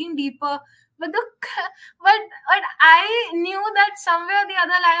not digging deeper? But the but I knew that somewhere or the other,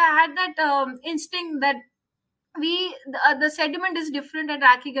 like, I had that instinct that the sediment is different at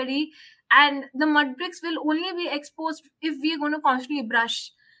Rakigadi, and the mud bricks will only be exposed if we are going to constantly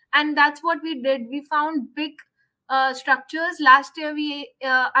brush. And that's what we did. We found big structures. Last year we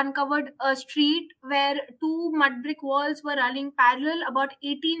uncovered a street where two mud brick walls were running parallel, about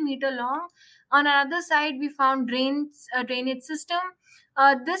 18-meter long. On another side we found drainage system.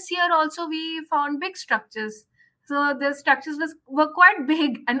 This year also we found big structures. So the structures were quite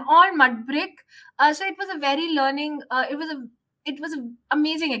big and all mud brick. So it was a very learning. It was a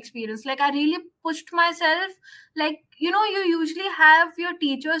amazing experience. Like, I really pushed myself. Like, you usually have your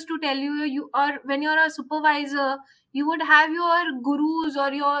teachers to tell you, or when you're a supervisor, you would have your gurus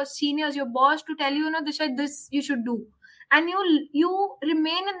or your seniors, your boss, to tell you, this you should do, and you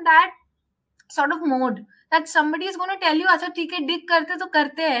remain in that sort of mode that somebody is going to tell you, अच्छा ठीक है dig करते तो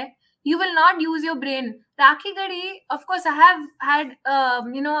करते हैं. You will not use your brain. Rakhi Gadi, of course, I have had, I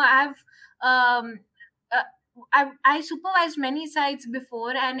have, um, uh, I supervised many sites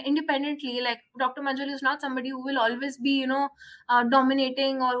before, and independently. Like, Dr. Manjul is not somebody who will always be,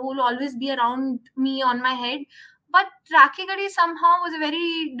 dominating, or who will always be around me on my head. But Rakhi Gadi somehow was a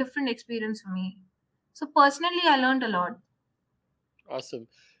very different experience for me. So personally, I learned a lot. Awesome.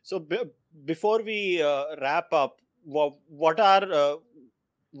 So before we wrap up, what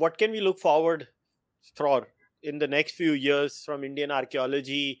can we look forward for in the next few years from Indian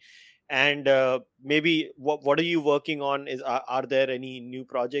archaeology? And maybe what are you working on? Are there any new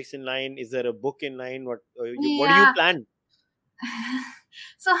projects in line? Is there a book in line? What do you Yeah. plan?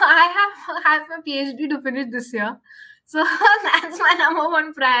 So I have my PhD to finish this year. So that's my number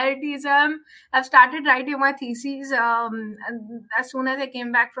one priority. So I've started writing my thesis, and as soon as I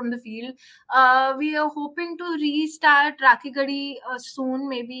came back from the field. We are hoping to restart Rakigadi soon,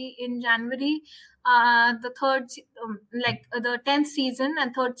 maybe in January. The like the 10th season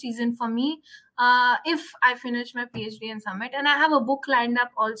and third season for me. If I finish my PhD and submit, and I have a book lined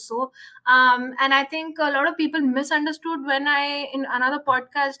up also. And I think a lot of people misunderstood when in another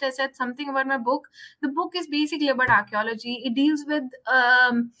podcast I said something about my book. The book is basically about archaeology. It deals with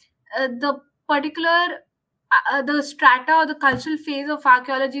the particular the strata or the cultural phase of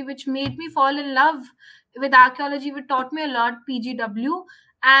archaeology, which made me fall in love with archaeology, which taught me a lot, PGW.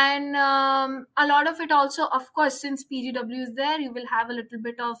 And a lot of it also, of course, since PGW is there, you will have a little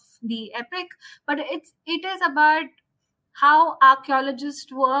bit of the epic. But it is about how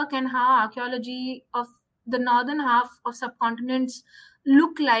archaeologists work and how archaeology of the northern half of subcontinents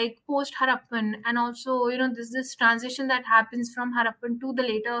look like post Harappan, and also this transition that happens from Harappan to the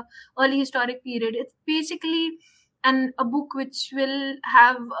later early historic period. It's basically a book which will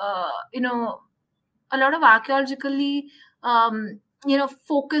have a lot of archaeologically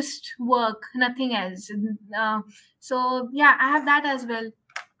focused work, nothing else. So yeah, I have that as well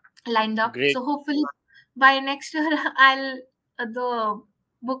lined up. Great. So hopefully by next year, I'll the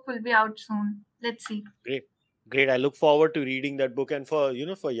book will be out soon. Let's see. Great. Great. I look forward to reading that book. And for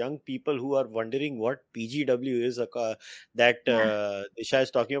for young people who are wondering what PGW is, that Yeah. Isha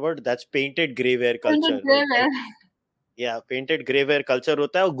is talking about, that's painted greyware Painted culture. grey ware. या painted grey ware culture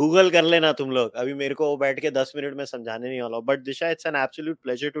होता है, और Google कर लेना तुम लोग, अभी मेरे को वो बैठ के 10 मिनट में समझाने नहीं वाला, but Disha, it's an absolute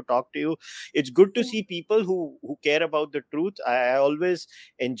pleasure to talk to you. It's good to see people who care about the truth. I always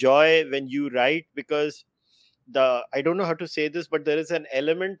enjoy when you write, because I don't know how to say this, but there is an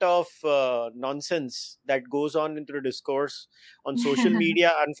element of nonsense that goes on into the discourse on social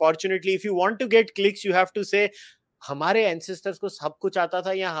media. Unfortunately, if you want to get clicks, you have to say हमारे ancestors को सब कुछ आता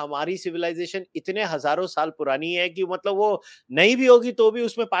था, या हमारी civilisation इतने हजारों साल पुरानी है कि मतलब वो नहीं भी होगी तो भी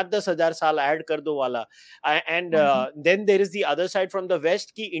उसमें 5-10 हजार साल ऐड कर दो वाला. And then there is the other side from the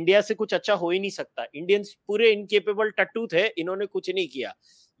west कि इंडिया से कुछ अच्छा हो ही नहीं सकता, इंडियंस पूरे इनकेपेबल टट्टू थे, इन्होंने कुछ नहीं किया,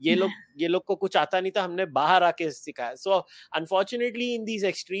 ये लोग को कुछ आता नहीं था, हमने बाहर आके सिखाया. So unfortunately, in these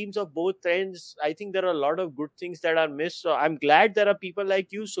extremes of both trends, I think there are a lot of good things that are missed. So I'm glad there are people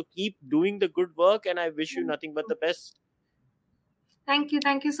like you. So keep doing the good work, and I wish you nothing but the best. Thank you.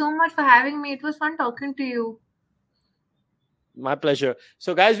 Thank you so much for having me. It was fun talking to you. My pleasure.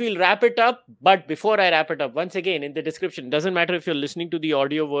 So guys, we'll wrap it up. But before I wrap it up, once again, in the description, doesn't matter if you're listening to the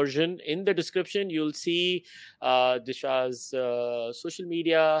audio version, in the description, you'll see Disha's social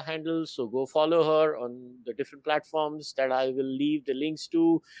media handles. So go follow her on the different platforms that I will leave the links to.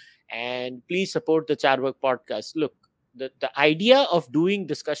 And please support the Charvak podcast. Look, the idea of doing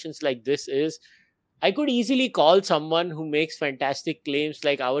discussions like this is, I could easily call someone who makes fantastic claims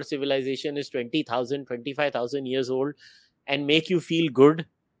like our civilization is 20,000, 25,000 years old, and make you feel good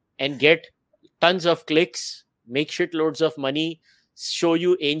and get tons of clicks, make shitloads of money, show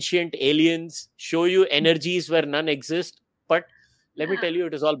you ancient aliens, show you energies where none exist. But let me tell you,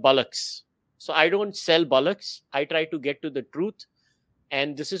 it is all bollocks. So I don't sell bollocks. I try to get to the truth.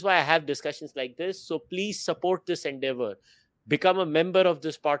 And this is why I have discussions like this. So please support this endeavor. Become a member of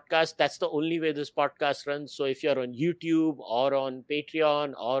this podcast. That's the only way this podcast runs. So if you're on YouTube or on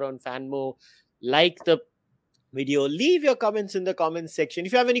Patreon or on Fanmo, like the video, leave your comments in the comments section.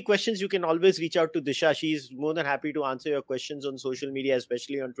 If you have any questions, you can always reach out to Disha. She's more than happy to answer your questions on social media,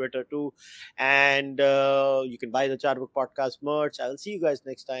 especially on Twitter too. And you can buy the Charvak podcast merch. I'll see you guys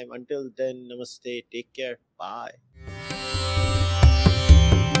next time. Until then, namaste, take care, bye.